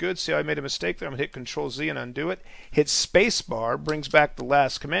 no good. See how I made a mistake there? I'm going to hit Control Z and undo it. Hit space bar, brings back the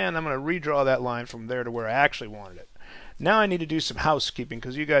last command. I'm going to redraw that line from there to where I actually wanted it. Now I need to do some housekeeping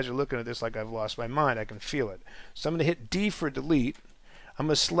because you guys are looking at this like I've lost my mind. I can feel it. So I'm going to hit D for delete. I'm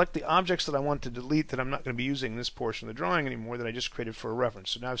going to select the objects that I want to delete that I'm not going to be using in this portion of the drawing anymore that I just created for a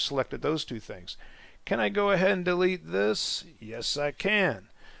reference. So now I've selected those two things. Can I go ahead and delete this? Yes, I can.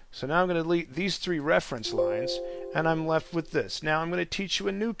 So now I'm going to delete these 3 reference lines, and I'm left with this. Now I'm going to teach you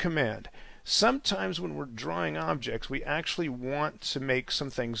a new command. Sometimes when we're drawing objects, we actually want to make some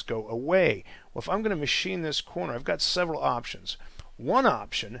things go away. Well, if I'm going to machine this corner, I've got several options. One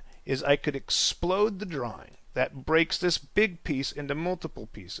option is I could explode the drawing. That breaks this big piece into multiple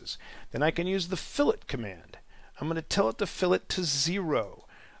pieces. Then I can use the fillet command. I'm going to tell it to fillet to 0.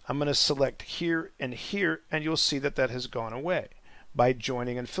 I'm going to select here, and you'll see that that has gone away by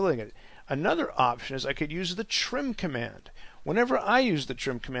joining and filling it. Another option is I could use the trim command. Whenever I use the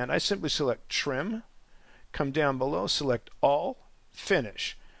trim command, I simply select trim, come down below, select all,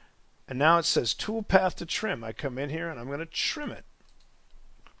 finish. And now it says tool path to trim. I come in here and I'm going to trim it.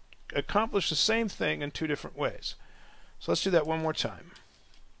 Accomplish the same thing in 2 different ways. So let's do that one more time.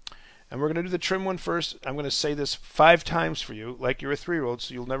 And we're going to do the trim one first. I'm going to say this 5 times for you, like you're a 3-year-old,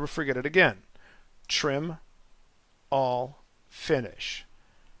 so you'll never forget it again. Trim, all, finish.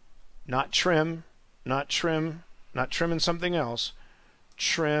 Not trim, not trim, not trimming something else.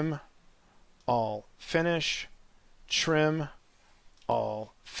 Trim, all, finish. Trim,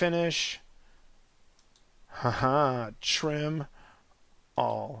 all, finish. Haha, trim,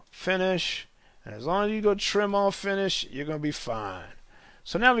 all, finish. And as long as you go trim, all, finish, you're going to be fine.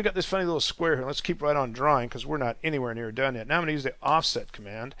 So now we've got this funny little square here. Let's keep right on drawing because we're not anywhere near done yet. Now I'm going to use the offset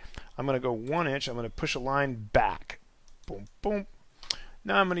command. I'm going to go 1 inch. I'm going to push a line back. Boom, boom.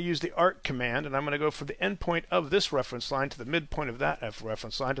 Now I'm going to use the arc command, and I'm going to go from the endpoint of this reference line to the midpoint of that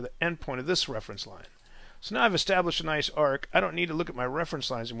reference line to the endpoint of this reference line. So now I've established a nice arc. I don't need to look at my reference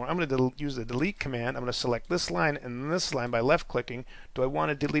lines anymore. I'm going to use the delete command. I'm going to select this line and this line by left-clicking. Do I want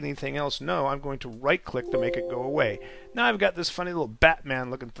to delete anything else? No. I'm going to right-click to make it go away. Now I've got this funny little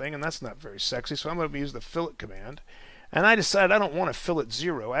Batman-looking thing, and that's not very sexy, so I'm going to use the fillet command. And I decided I don't want to fillet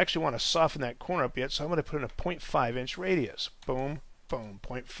 0. I actually want to soften that corner up yet, so I'm going to put in a 0.5-inch radius. Boom, boom,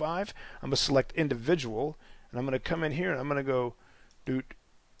 0.5. I'm going to select individual, and I'm going to come in here, and I'm going to go doot,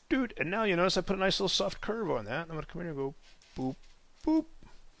 doot, and now you notice I put a nice little soft curve on that. I'm going to come in here and go boop, boop.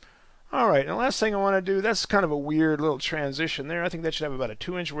 Alright, and the last thing I want to do, that's kind of a weird little transition there. I think that should have about a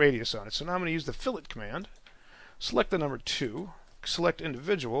 2-inch radius on it. So now I'm going to use the fillet command, select the number 2, select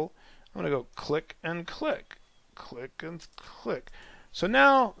individual. I'm going to go click and click, click and click. So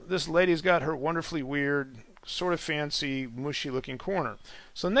now this lady's got her wonderfully weird, sort of fancy, mushy looking corner.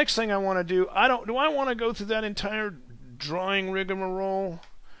 So the next thing I want to do, do I want to go through that entire drawing rigmarole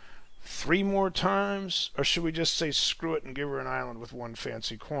 3 more times, or should we just say screw it and give her an island with 1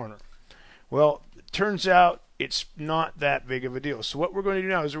 fancy corner? Well, it turns out it's not that big of a deal. So what we're going to do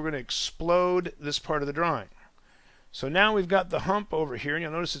now is we're going to explode this part of the drawing. So now we've got the hump over here, and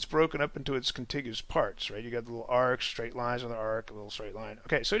you'll notice it's broken up into its contiguous parts, right? You got the little arcs, straight lines on the arc, a little straight line.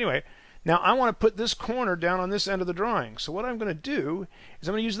 Okay, so anyway, now I want to put this corner down on this end of the drawing. So what I'm going to do is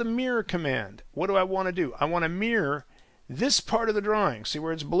I'm going to use the mirror command. What do I want to do? I want to mirror this part of the drawing. See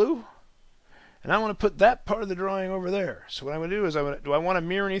where it's blue? And I want to put that part of the drawing over there. So what I'm going to do is, do I want to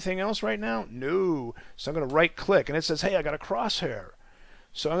mirror anything else right now? No. So I'm going to right click, and it says, hey, I got a crosshair.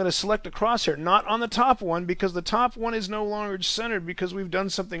 So I'm going to select a crosshair, not on the top one, because the top one is no longer centered because we've done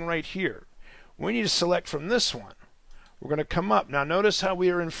something right here. We need to select from this one. We're going to come up. Now notice how we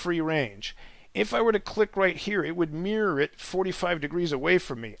are in free range. If I were to click right here, it would mirror it 45 degrees away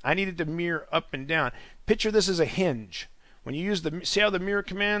from me. I needed to mirror up and down. Picture this as a hinge. When you use see how the mirror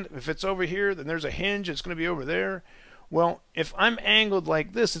command, if it's over here, then there's a hinge, it's going to be over there. Well, if I'm angled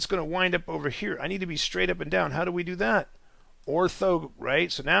like this, it's going to wind up over here. I need to be straight up and down. How do we do that? Ortho,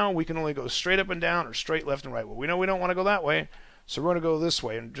 right? So now we can only go straight up and down or straight left and right. Well, we know we don't want to go that way, so we're going to go this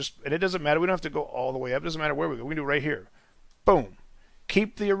way. And it doesn't matter. We don't have to go all the way up. It doesn't matter where we go. We can do it right here. Boom.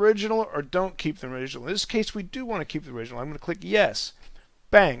 Keep the original or don't keep the original. In this case, we do want to keep the original. I'm going to click yes.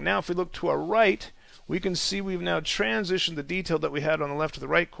 Bang. Now if we look to our right, we can see we've now transitioned the detail that we had on the left to the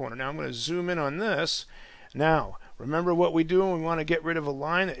right corner. Now I'm going to zoom in on this. Now, remember what we do when we want to get rid of a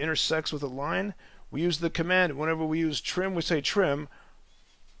line that intersects with a line? We use the command. Whenever we use trim, we say trim,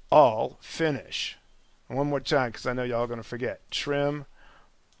 all, finish. And one more time, because I know y'all are going to forget. Trim,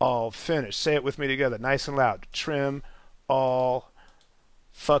 all, finish. Say it with me together, nice and loud. Trim, all,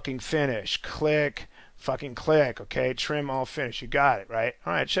 fucking finish. Click. Fucking click, okay? Trim, all, finish. You got it, right?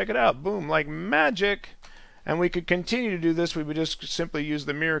 All right, check it out. Boom, like magic. And we could continue to do this. We would just simply use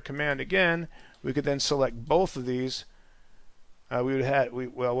the mirror command again. We could then select both of these.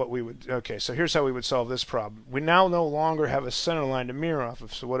 Okay, so here's how we would solve this problem. We now no longer have a center line to mirror off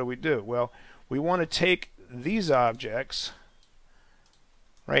of, so what do? Well, we want to take these objects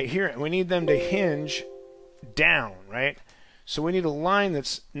right here, and we need them to hinge down, right? So we need a line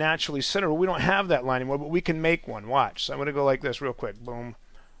that's naturally centered. We don't have that line anymore, but we can make one. Watch. So I'm going to go like this real quick. Boom,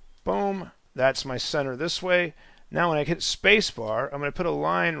 Boom. That's my center this way. Now when I hit spacebar, I'm going to put a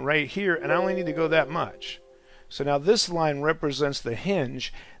line right here, and I only need to go that much. So now this line represents the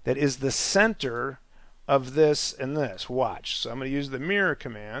hinge that is the center of this and this. Watch. So I'm going to use the mirror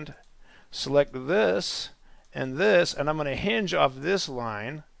command, select this, and I'm going to hinge off this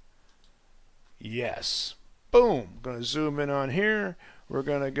line. Yes. Boom. Going to zoom in on here. We're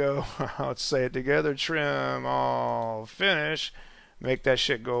going to go, let's say it together, trim, all, finish. Make that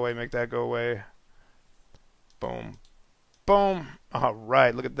shit go away, make that go away. Boom. Boom. All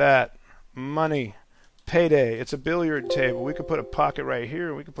right, look at that. Money. Payday. It's a billiard table. We could put a pocket right here,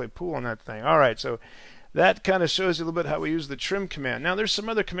 and we could play pool on that thing. All right, so that kind of shows you a little bit how we use the trim command. Now, there's some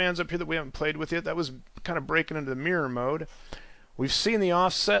other commands up here that we haven't played with yet. That was kind of breaking into the mirror mode. We've seen the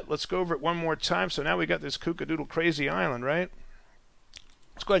offset. Let's go over it one more time. So now we got this kookadoodle crazy island, right?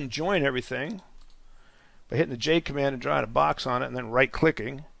 Let's go ahead and join everything by hitting the J command and drawing a box on it and then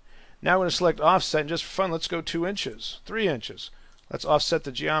right-clicking. Now we're going to select offset, and just for fun, let's go 2 inches, 3 inches. Let's offset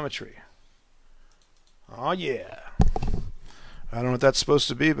the geometry. Oh, yeah. I don't know what that's supposed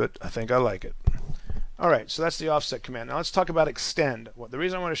to be, but I think I like it. All right, so that's the offset command. Now let's talk about extend. The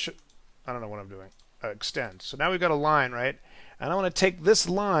reason I want to show, I don't know what I'm doing. Extend. So now we've got a line, right? And I want to take this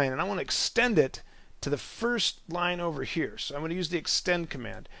line and I want to extend it to the first line over here. So I'm going to use the extend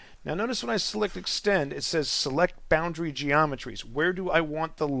command. Now notice when I select extend, it says select boundary geometries. Where do I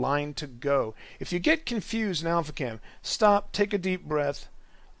want the line to go? If you get confused in Alphacam, stop, take a deep breath,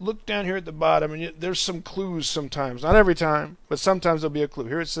 look down here at the bottom, and there's some clues sometimes. Not every time, but sometimes there'll be a clue.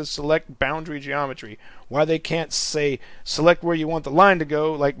 Here it says select boundary geometry. Why they can't say select where you want the line to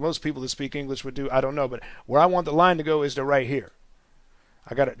go, like most people that speak English would do, I don't know. But where I want the line to go is to right here.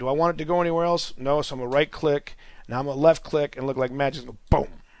 I got it. Do I want it to go anywhere else? No, so I'm going to right click. Now I'm going to left click and look like magic. Go boom.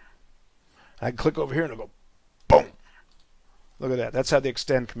 I can click over here and it'll go boom. Look at that. That's how the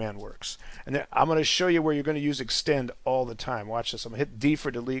extend command works. And then I'm going to show you where you're going to use extend all the time. Watch this. I'm going to hit D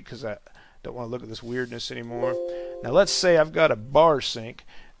for delete because I don't want to look at this weirdness anymore. Now let's say I've got a bar sink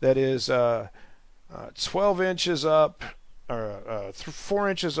that is 12 inches up, or 4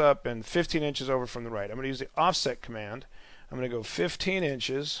 inches up and 15 inches over from the right. I'm going to use the offset command. I'm going to go 15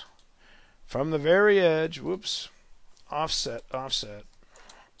 inches from the very edge. Whoops. Offset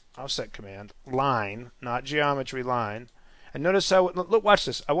command. Line, not geometry, line. And notice how, look, watch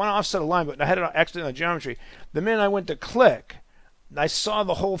this. I want to offset a line, but I had it accidentally on geometry. The minute I went to click, I saw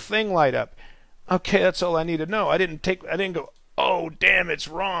the whole thing light up. Okay, that's all I need to know. I didn't go, oh, damn, it's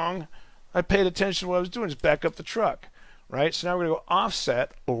wrong. I paid attention to what I was doing, just back up the truck. Right? So now we're going to go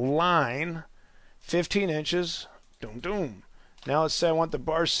offset, line, 15 inches, doom, doom. Now let's say I want the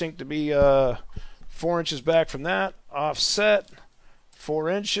bar sink to be 4 inches back from that. Offset, 4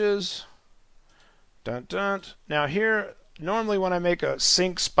 inches. Dun, dun. Now here, normally when I make a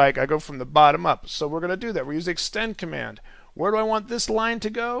sink spike, I go from the bottom up. So we're going to do that. We use the extend command. Where do I want this line to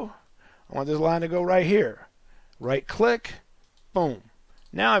go? I want this line to go right here. Right click, boom.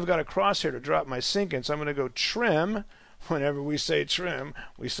 Now I've got a crosshair to drop my sink in, so I'm going to go trim. Whenever we say trim,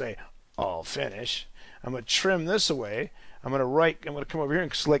 we say all finish. I'm going to trim this away. I'm going to come over here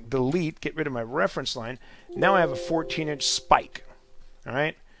and select delete, get rid of my reference line. Now I have a 14-inch spike. All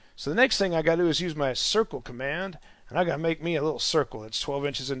right? So the next thing I got to do is use my circle command, and I got to make me a little circle that's 12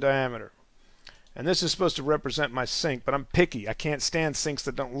 inches in diameter. And this is supposed to represent my sink, but I'm picky. I can't stand sinks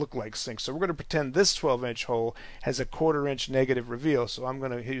that don't look like sinks. So we're going to pretend this 12-inch hole has a 1/4 inch negative reveal. So I'm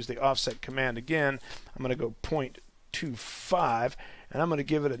going to use the offset command again. I'm going to go 0.25, and I'm going to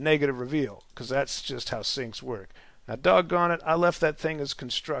give it a negative reveal, because that's just how sinks work. Now, doggone it, I left that thing as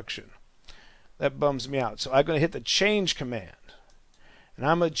construction. That bums me out. So I'm going to hit the change command. And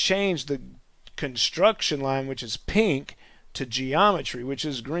I'm going to change the construction line, which is pink, to geometry, which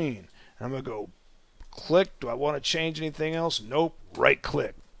is green. And I'm going to go click. Do I want to change anything else? Nope. Right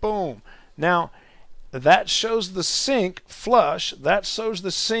click. Boom. Now, that shows the sink flush. That shows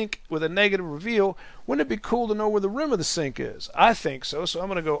the sink with a negative reveal. Wouldn't it be cool to know where the rim of the sink is? I think so. So I'm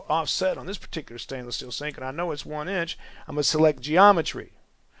going to go offset on this particular stainless steel sink, and I know it's 1 inch. I'm going to select geometry.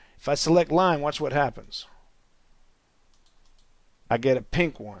 If I select line, watch what happens. I get a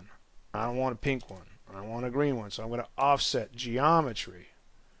pink one. I don't want a pink one. I want a green one. So I'm going to offset geometry.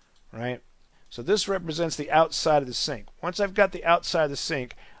 Right? So this represents the outside of the sink. Once I've got the outside of the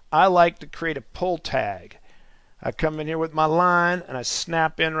sink, I like to create a pull tag. I come in here with my line, and I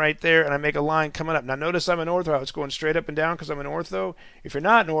snap in right there, and I make a line coming up. Now notice I'm in ortho. It's going straight up and down because I'm in ortho. If you're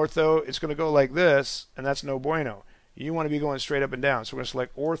not in ortho, it's going to go like this, and that's no bueno. You want to be going straight up and down. So we're going to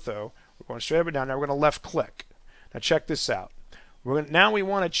select ortho. We're going straight up and down. Now we're going to left click. Now check this out. Now we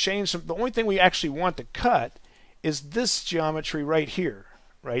want to change some. The only thing we actually want to cut is this geometry right here.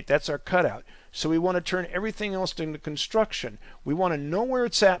 right? That's our cutout. So we want to turn everything else into construction. We want to know where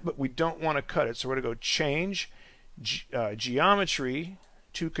it's at, but we don't want to cut it. So we're going to go change geometry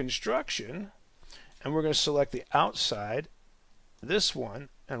to construction, and we're going to select the outside, this one,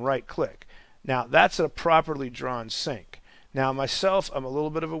 and right click. Now that's a properly drawn sink. Now myself, I'm a little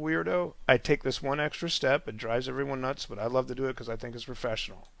bit of a weirdo. I take this one extra step. It drives everyone nuts, but I love to do it because I think it's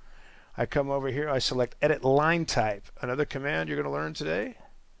professional. I come over here, I select edit line type, another command you're going to learn today.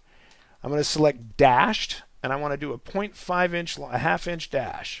 I'm going to select dashed, and I want to do a 0.5 inch, a half inch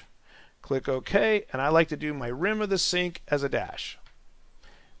dash. Click OK, and I like to do my rim of the sink as a dash.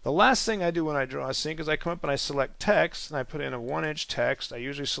 The last thing I do when I draw a sink is I come up and I select text, and I put in a 1-inch text. I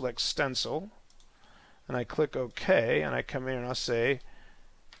usually select stencil, and I click OK, and I come in and I'll say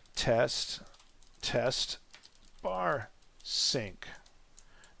test bar sink.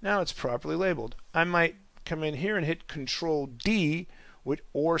 Now it's properly labeled. I might come in here and hit Control D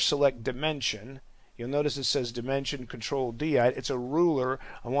or select dimension. You'll notice it says dimension, Control D. It's a ruler.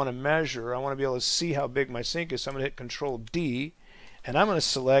 I want to measure. I want to be able to see how big my sink is. So I'm going to hit Control D, and I'm going to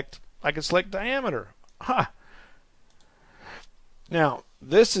select, I can select diameter. Ha! Now,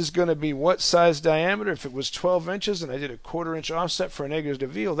 this is going to be what size diameter? If it was 12 inches and I did a 1/4 inch offset for a negative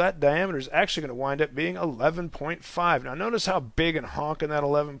reveal, that diameter is actually going to wind up being 11.5. Now, notice how big and honking that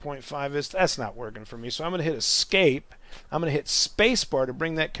 11.5 is. That's not working for me. So I'm going to hit Escape. I'm going to hit Spacebar to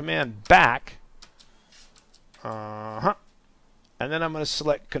bring that command back. And then I'm going to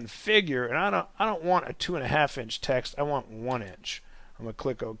select Configure, and I don't want a 2.5 inch text. I want 1 inch. I'm going to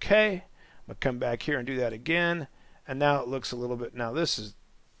click OK. I'm going to come back here and do that again. And now it looks a little bit, now this is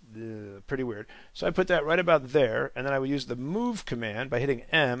pretty weird. So I put that right about there, and then I would use the Move command by hitting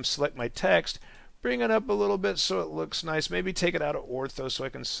M, select my text, bring it up a little bit so it looks nice. Maybe take it out of ortho so I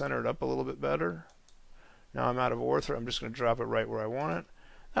can center it up a little bit better. Now I'm out of ortho. I'm just going to drop it right where I want it.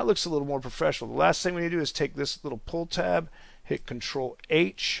 That looks a little more professional. The last thing we need to do is take this little pull tab, hit Control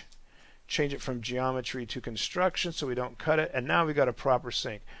H, change it from geometry to construction so we don't cut it, and now we got a proper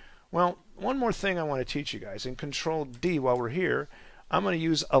sink. Well, one more thing I want to teach you guys. In Control D, while we're here, I'm going to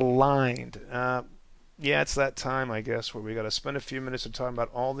use aligned. Yeah, it's that time, I guess, where we got to spend a few minutes and talk about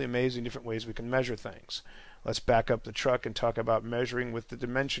all the amazing different ways we can measure things. Let's back up the truck and talk about measuring with the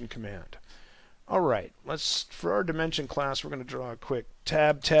dimension command. All right, for our dimension class, we're going to draw a quick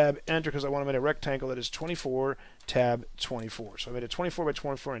tab, enter, because I want to make a rectangle that is 24, tab 24. So I made a 24 by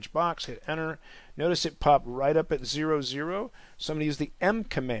 24 inch box, hit enter. Notice it popped right up at 0, 0. So I'm going to use the M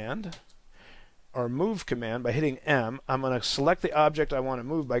command, or move command, by hitting M. I'm going to select the object I want to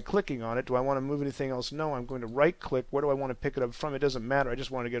move by clicking on it. Do I want to move anything else? No, I'm going to right click. Where do I want to pick it up from? It doesn't matter. I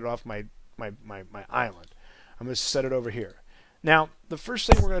just want to get it off my island. I'm going to set it over here. Now, the first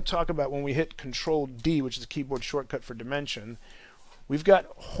thing we're going to talk about when we hit Control D, which is the keyboard shortcut for dimension, we've got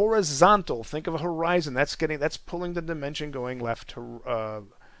horizontal. Think of a horizon. That's pulling the dimension going left to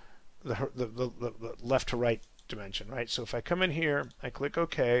the left to right dimension, right? So if I come in here, I click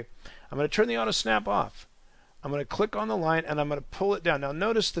OK. I'm going to turn the auto snap off. I'm going to click on the line and I'm going to pull it down. Now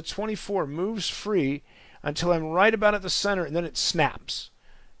notice the 24 moves free until I'm right about at the center, and then it snaps.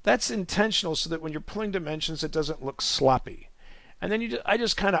 That's intentional so that when you're pulling dimensions, it doesn't look sloppy. And then I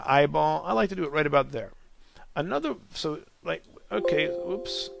just kind of eyeball. I like to do it right about there. Okay,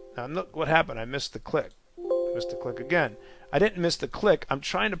 oops. Now look what happened. I missed the click. I missed the click again. I didn't miss the click. I'm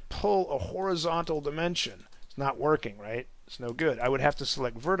trying to pull a horizontal dimension. It's not working, right? It's no good. I would have to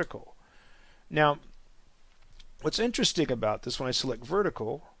select vertical. Now, what's interesting about this, when I select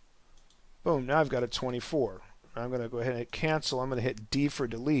vertical, boom, now I've got a 24. I'm going to go ahead and hit cancel. I'm going to hit D for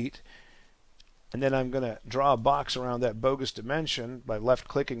delete. And then I'm going to draw a box around that bogus dimension by left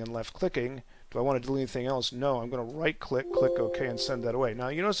clicking and left clicking. Do I want to delete anything else? No. I'm going to right click, click OK, and send that away. Now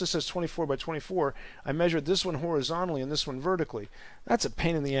you notice this says 24 by 24. I measured this one horizontally and this one vertically. That's a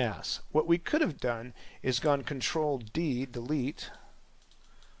pain in the ass. What we could have done is gone Control D, delete,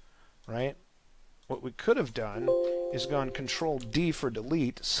 right? What we could have done is gone Control D for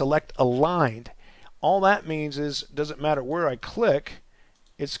delete, select aligned. All that means is, doesn't matter where I click,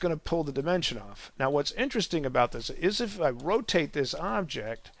 it's going to pull the dimension off. Now what's interesting about this is if I rotate this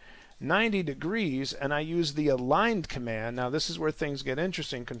object 90 degrees and I use the aligned command, now this is where things get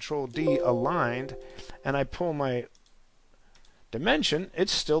interesting, Control D, aligned, and I pull my dimension,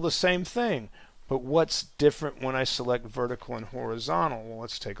 it's still the same thing. But what's different when I select vertical and horizontal? Well,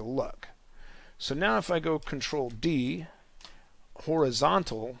 let's take a look. So now if I go Control D,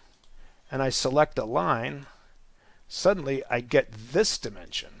 horizontal, and I select a line, suddenly I get this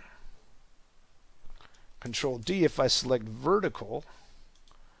dimension. Control D, if I select vertical,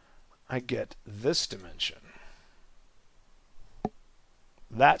 I get this dimension.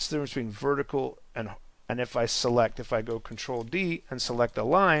 That's the difference between vertical and if I go Control D and select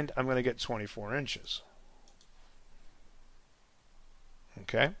aligned, I'm going to get 24 inches.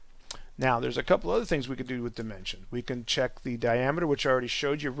 Okay. Now there's a couple other things we could do with dimension. We can check the diameter, which I already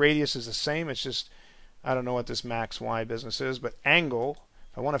showed you. Radius is the same. It's just, I don't know what this max Y business is, but angle,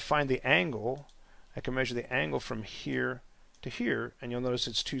 if I want to find the angle, I can measure the angle from here to here, and you'll notice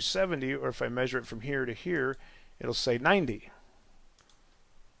it's 270, or if I measure it from here to here, it'll say 90.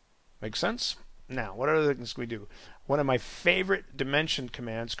 Make sense? Now, what other things can we do? One of my favorite dimension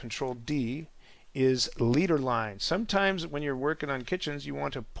commands, Control D, is leader line. Sometimes when you're working on kitchens, you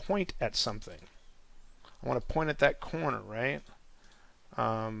want to point at something. I want to point at that corner, right?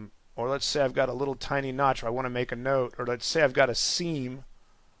 Or let's say I've got a little tiny notch, or I want to make a note, or let's say I've got a seam,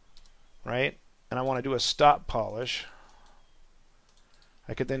 right? And I want to do a stop polish.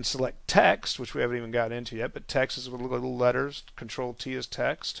 I could then select text, which we haven't even gotten into yet, but text is with little letters. Control T is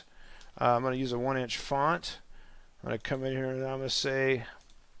text. I'm going to use a 1-inch font. I'm going to come in here and I'm going to say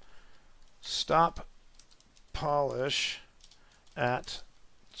stop polish at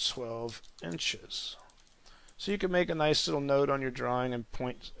 12 inches. So you can make a nice little note on your drawing and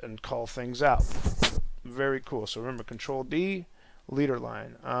point and call things out. Very cool. So remember, Control D, leader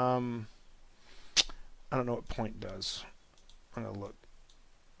line. I don't know what point does. I'm going to look.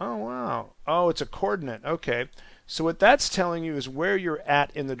 Oh, wow. Oh, it's a coordinate. Okay. So what that's telling you is where you're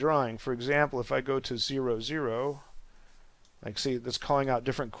at in the drawing. For example, if I go to 0, 0, like see, that's calling out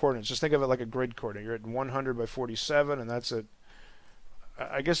different coordinates. Just think of it like a grid coordinate. You're at 100 by 47, and that's it.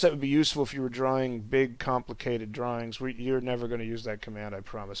 I guess that would be useful if you were drawing big, complicated drawings. You're never going to use that command, I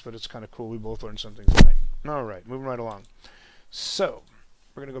promise, but it's kind of cool. We both learned something tonight. All right, moving right along. So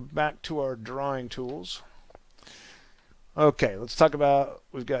we're going to go back to our drawing tools. Okay, let's talk about,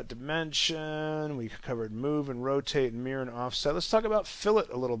 we've got dimension, we covered move and rotate and mirror and offset. Let's talk about fillet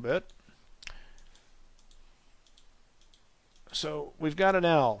a little bit. So we've got an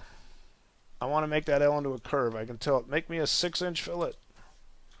L. I want to make that L into a curve. I can tell it, make me a 6-inch fillet.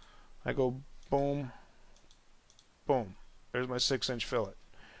 I go boom, boom. There's my 6-inch fillet.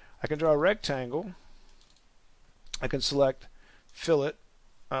 I can draw a rectangle. I can select fillet.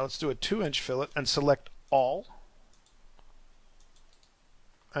 Let's do a 2-inch fillet and select all.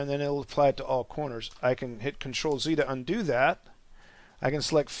 And then it'll apply it to all corners. I can hit Control Z to undo that. I can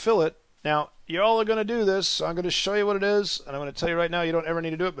select fillet. Now, you all are going to do this, so I'm going to show you what it is, and I'm going to tell you right now you don't ever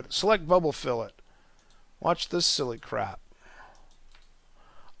need to do it, but select bubble fillet. Watch this silly crap.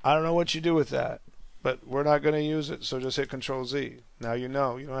 I don't know what you do with that, but we're not going to use it, so just hit Control Z. Now you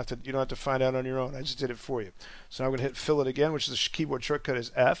know. You don't have to find out on your own. I just did it for you. So now we're going to hit fillet again, which is the keyboard shortcut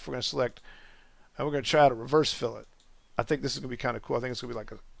is F. We're going to select, and we're going to try out a reverse fillet. I think this is going to be kind of cool. I think it's going to be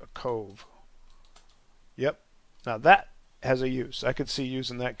like a cove. Yep. Now that has a use. I could see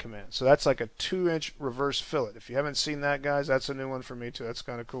using that command. So that's like a 2-inch reverse fillet. If you haven't seen that, guys, that's a new one for me too. That's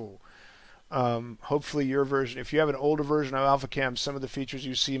kind of cool. Hopefully your version, if you have an older version of Alphacam, some of the features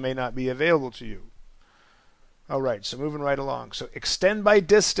you see may not be available to you. All right, so moving right along. So extend by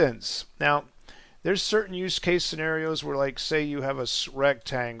distance. Now, there's certain use case scenarios where, like, say you have a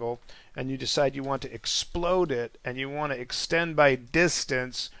rectangle and you decide you want to explode it and you want to extend by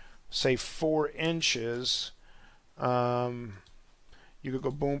distance, say 4 inches. You could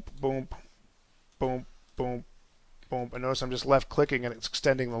go boom, boom, boom, boom, boom. And notice I'm just left clicking and it's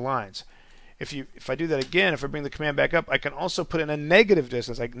extending the lines. If I do that again, if I bring the command back up, I can also put in a negative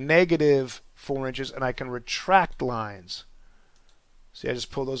distance, like negative 4 inches, and I can retract lines. See, I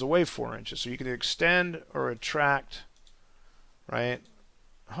just pull those away 4 inches. So you can extend or retract, right?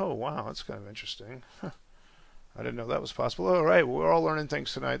 Oh, wow, that's kind of interesting. I didn't know that was possible. All right, we're all learning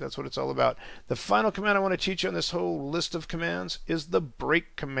things tonight. That's what it's all about. The final command I want to teach you on this whole list of commands is the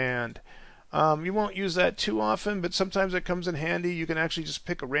break command. You won't use that too often, but sometimes it comes in handy. You can actually just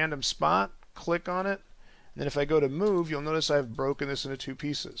pick a random spot, click on it, and then if I go to move, you'll notice I've broken this into 2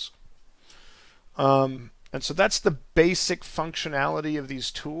 pieces. And so that's the basic functionality of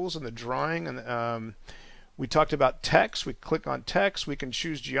these tools in the drawing. And we talked about text. We click on text. We can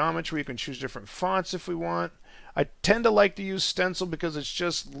choose geometry. We can choose different fonts if we want. I tend to like to use stencil because it's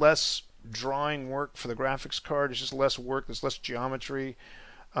just less drawing work for the graphics card. It's just less work. There's less geometry.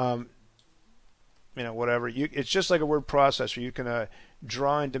 You know, whatever. It's just like a word processor. You can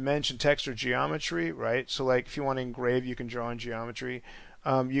draw in dimension, text, or geometry, right? So, like, if you want to engrave, you can draw in geometry.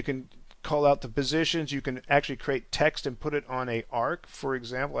 You can call out the positions. You can actually create text and put it on a arc, for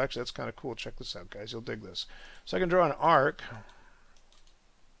example. Actually, that's kind of cool. Check this out, guys. You'll dig this. So I can draw an arc.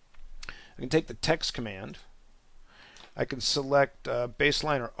 I can take the text command. I can select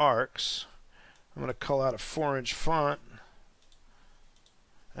baseline or arcs. I'm going to call out a 4-inch font.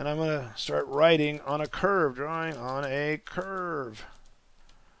 And I'm going to start writing on a curve, drawing on a curve.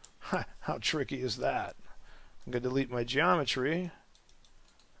 How tricky is that? I'm going to delete my geometry.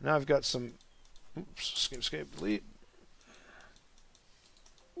 Now I've got some, oops, escape, delete.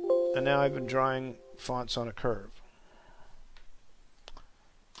 And now I've been drawing fonts on a curve.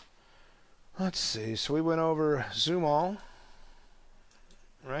 Let's see, so we went over zoom all,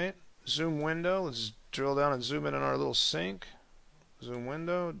 right? Zoom window, let's drill down and zoom in on our little sink. Zoom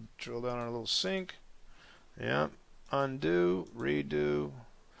window, drill down on our little sink. Yeah, undo, redo.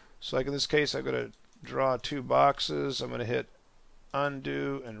 So like in this case, I'm going to draw two boxes. I'm going to hit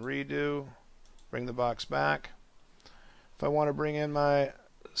undo and redo, bring the box back. If I want to bring in my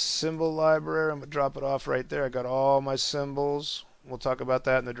symbol library, I'm going to drop it off right there. I got all my symbols. We'll talk about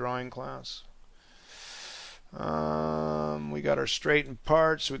that in the drawing class. We got our straighten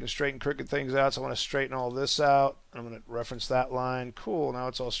parts, so we can straighten crooked things out. So I want to straighten all this out. I'm going to reference that line. Cool, now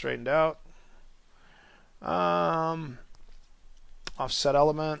it's all straightened out. Offset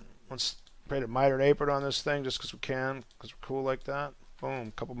element. Let's create a mitered apron on this thing just because we can, because we're cool like that.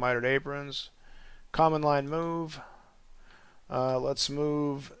 Boom, couple mitered aprons. Common line move. Let's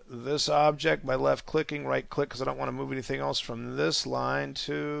move this object by left clicking, right click, because I don't want to move anything else from this line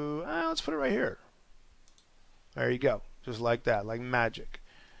to, let's put it right here. There you go, just like that, like magic.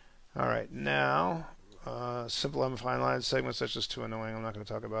 Alright, now, simple undefined line segments, that's just too annoying, I'm not going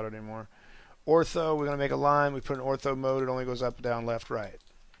to talk about it anymore. Ortho, we're going to make a line, we put an ortho mode, it only goes up, down, left, right.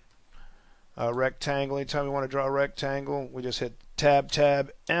 Rectangle, anytime we want to draw a rectangle, we just hit tab,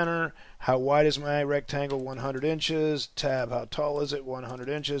 tab, enter. How wide is my rectangle? 100 inches. Tab, how tall is it? 100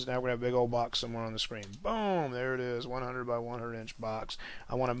 inches. Now we're going to have a big old box somewhere on the screen. Boom, there it is, 100 by 100 inch box.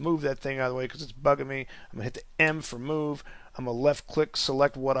 I want to move that thing out of the way because it's bugging me. I'm going to hit the M for move. I'm going to left click,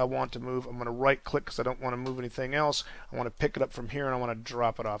 select what I want to move. I'm going to right click because I don't want to move anything else. I want to pick it up from here and I want to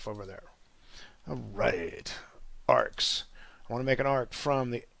drop it off over there. All right, arcs. I want to make an arc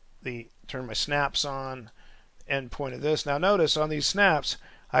from the turn my snaps on, end point of this. Now notice on these snaps,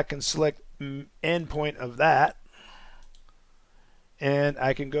 I can select end point of that, and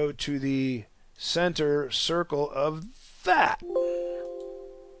I can go to the center circle of that.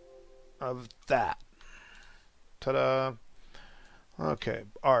 Ta-da. Okay,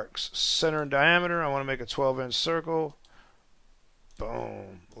 arcs. Center and diameter, I want to make a 12-inch circle.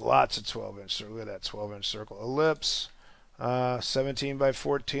 Boom. Lots of 12-inch circle. Look at that 12-inch circle. Ellipse. 17 by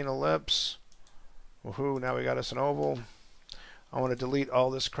 14 ellipse. Woohoo, now we got us an oval. I want to delete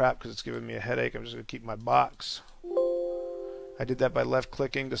all this crap because it's giving me a headache. I'm just going to keep my box. I did that by left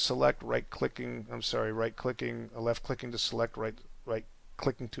clicking to select, right clicking, right clicking, left clicking to select, right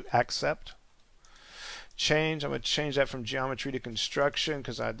clicking to accept. Change, I'm going to change that from geometry to construction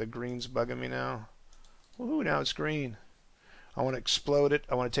because the green's bugging me now. Woohoo, now it's green. I want to explode it.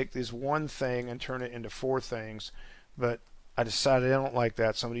 I want to take this one thing and turn it into 4 things. But I decided I don't like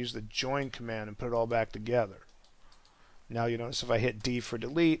that, so I'm going to use the join command and put it all back together. Now you notice if I hit D for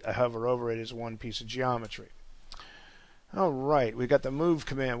delete, I hover over it as one piece of geometry. Alright, we got the move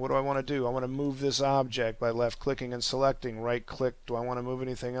command. What do I want to do? I want to move this object by left clicking and selecting. Right click. Do I want to move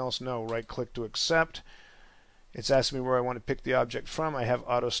anything else? No. Right click to accept. It's asking me where I want to pick the object from. I have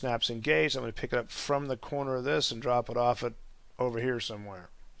auto snaps engaged. I'm going to pick it up from the corner of this and drop it off it over here somewhere.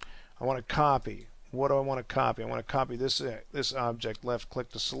 I want to copy. What do I want to copy? I want to copy this object. Left click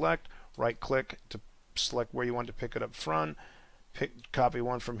to select, right click to select where you want to pick it up from. Copy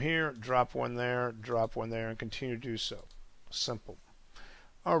one from here, drop one there, and continue to do so. Simple.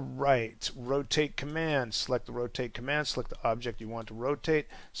 Alright, rotate command. Select the rotate command, select the object you want to rotate,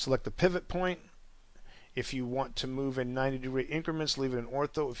 select the pivot point. If you want to move in 90-degree increments, leave it in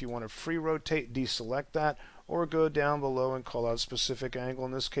ortho. If you want to free rotate, deselect that, or go down below and call out a specific angle.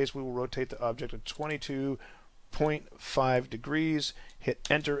 In this case, we will rotate the object at 22.5 degrees. Hit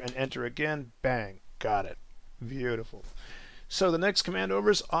enter and enter again. Bang. Got it. Beautiful. So the next command over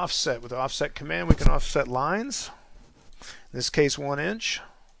is offset. With the offset command, we can offset lines. In this case, 1 inch.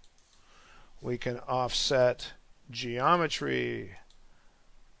 We can offset geometry.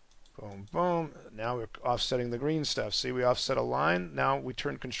 Boom, boom. Now we're offsetting the green stuff. See, we offset a line. Now we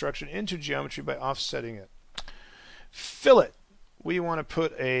turn construction into geometry by offsetting it. Fillet. We want to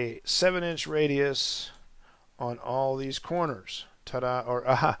put a 7-inch radius on all these corners. Ta-da, or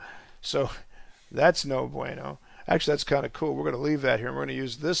aha. So that's no bueno. Actually, that's kind of cool. We're going to leave that here. And we're going to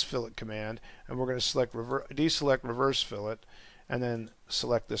use this fillet command, and we're going to select deselect reverse fillet, and then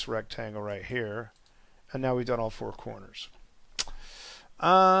select this rectangle right here. And now we've done all 4 corners.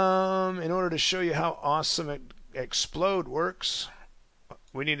 In order to show you how awesome explode works,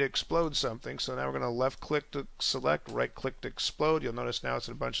 we need to explode something. So now we're going to left click to select, right click to explode. You'll notice now it's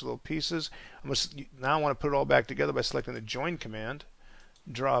in a bunch of little pieces. Now I want to put it all back together by selecting the join command.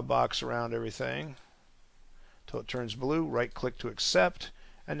 Draw a box around everything until it turns blue. Right click to accept,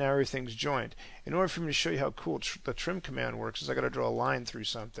 and now everything's joined. In order for me to show you how cool the trim command works, is I got to draw a line through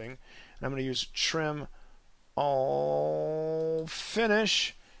something, and I'm going to use trim all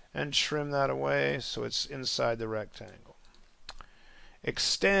finish and trim that away so it's inside the rectangle.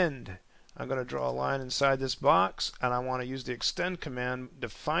 Extend. I'm going to draw a line inside this box, and I want to use the extend command,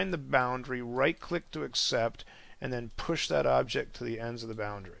 define the boundary, right click to accept, and then push that object to the ends of the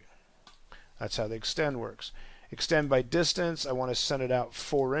boundary. That's how the extend works. Extend by distance. I want to send it out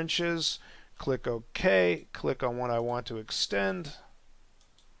 4 inches. Click OK. Click on what I want to extend.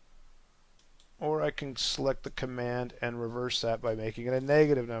 Or I can select the command and reverse that by making it a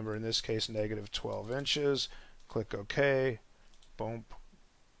negative number. In this case, negative 12 inches. Click OK. Boom,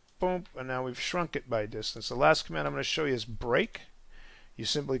 boom, and now we've shrunk it by distance. The last command I'm going to show you is break. You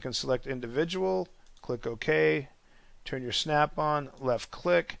simply can select individual, click OK, turn your snap on, left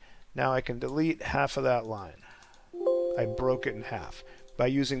click. Now I can delete half of that line. I broke it in half. By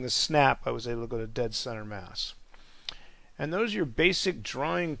using the snap, I was able to go to dead center mass. And those are your basic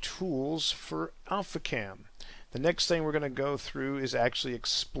drawing tools for Alphacam. The next thing we're going to go through is actually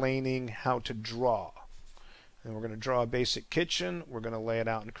explaining how to draw. And we're going to draw a basic kitchen. We're going to lay it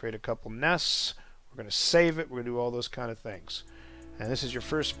out and create a couple nests. We're going to save it. We're going to do all those kind of things. And this is your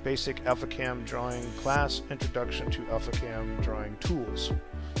first basic Alphacam drawing class, Introduction to Alphacam Drawing Tools.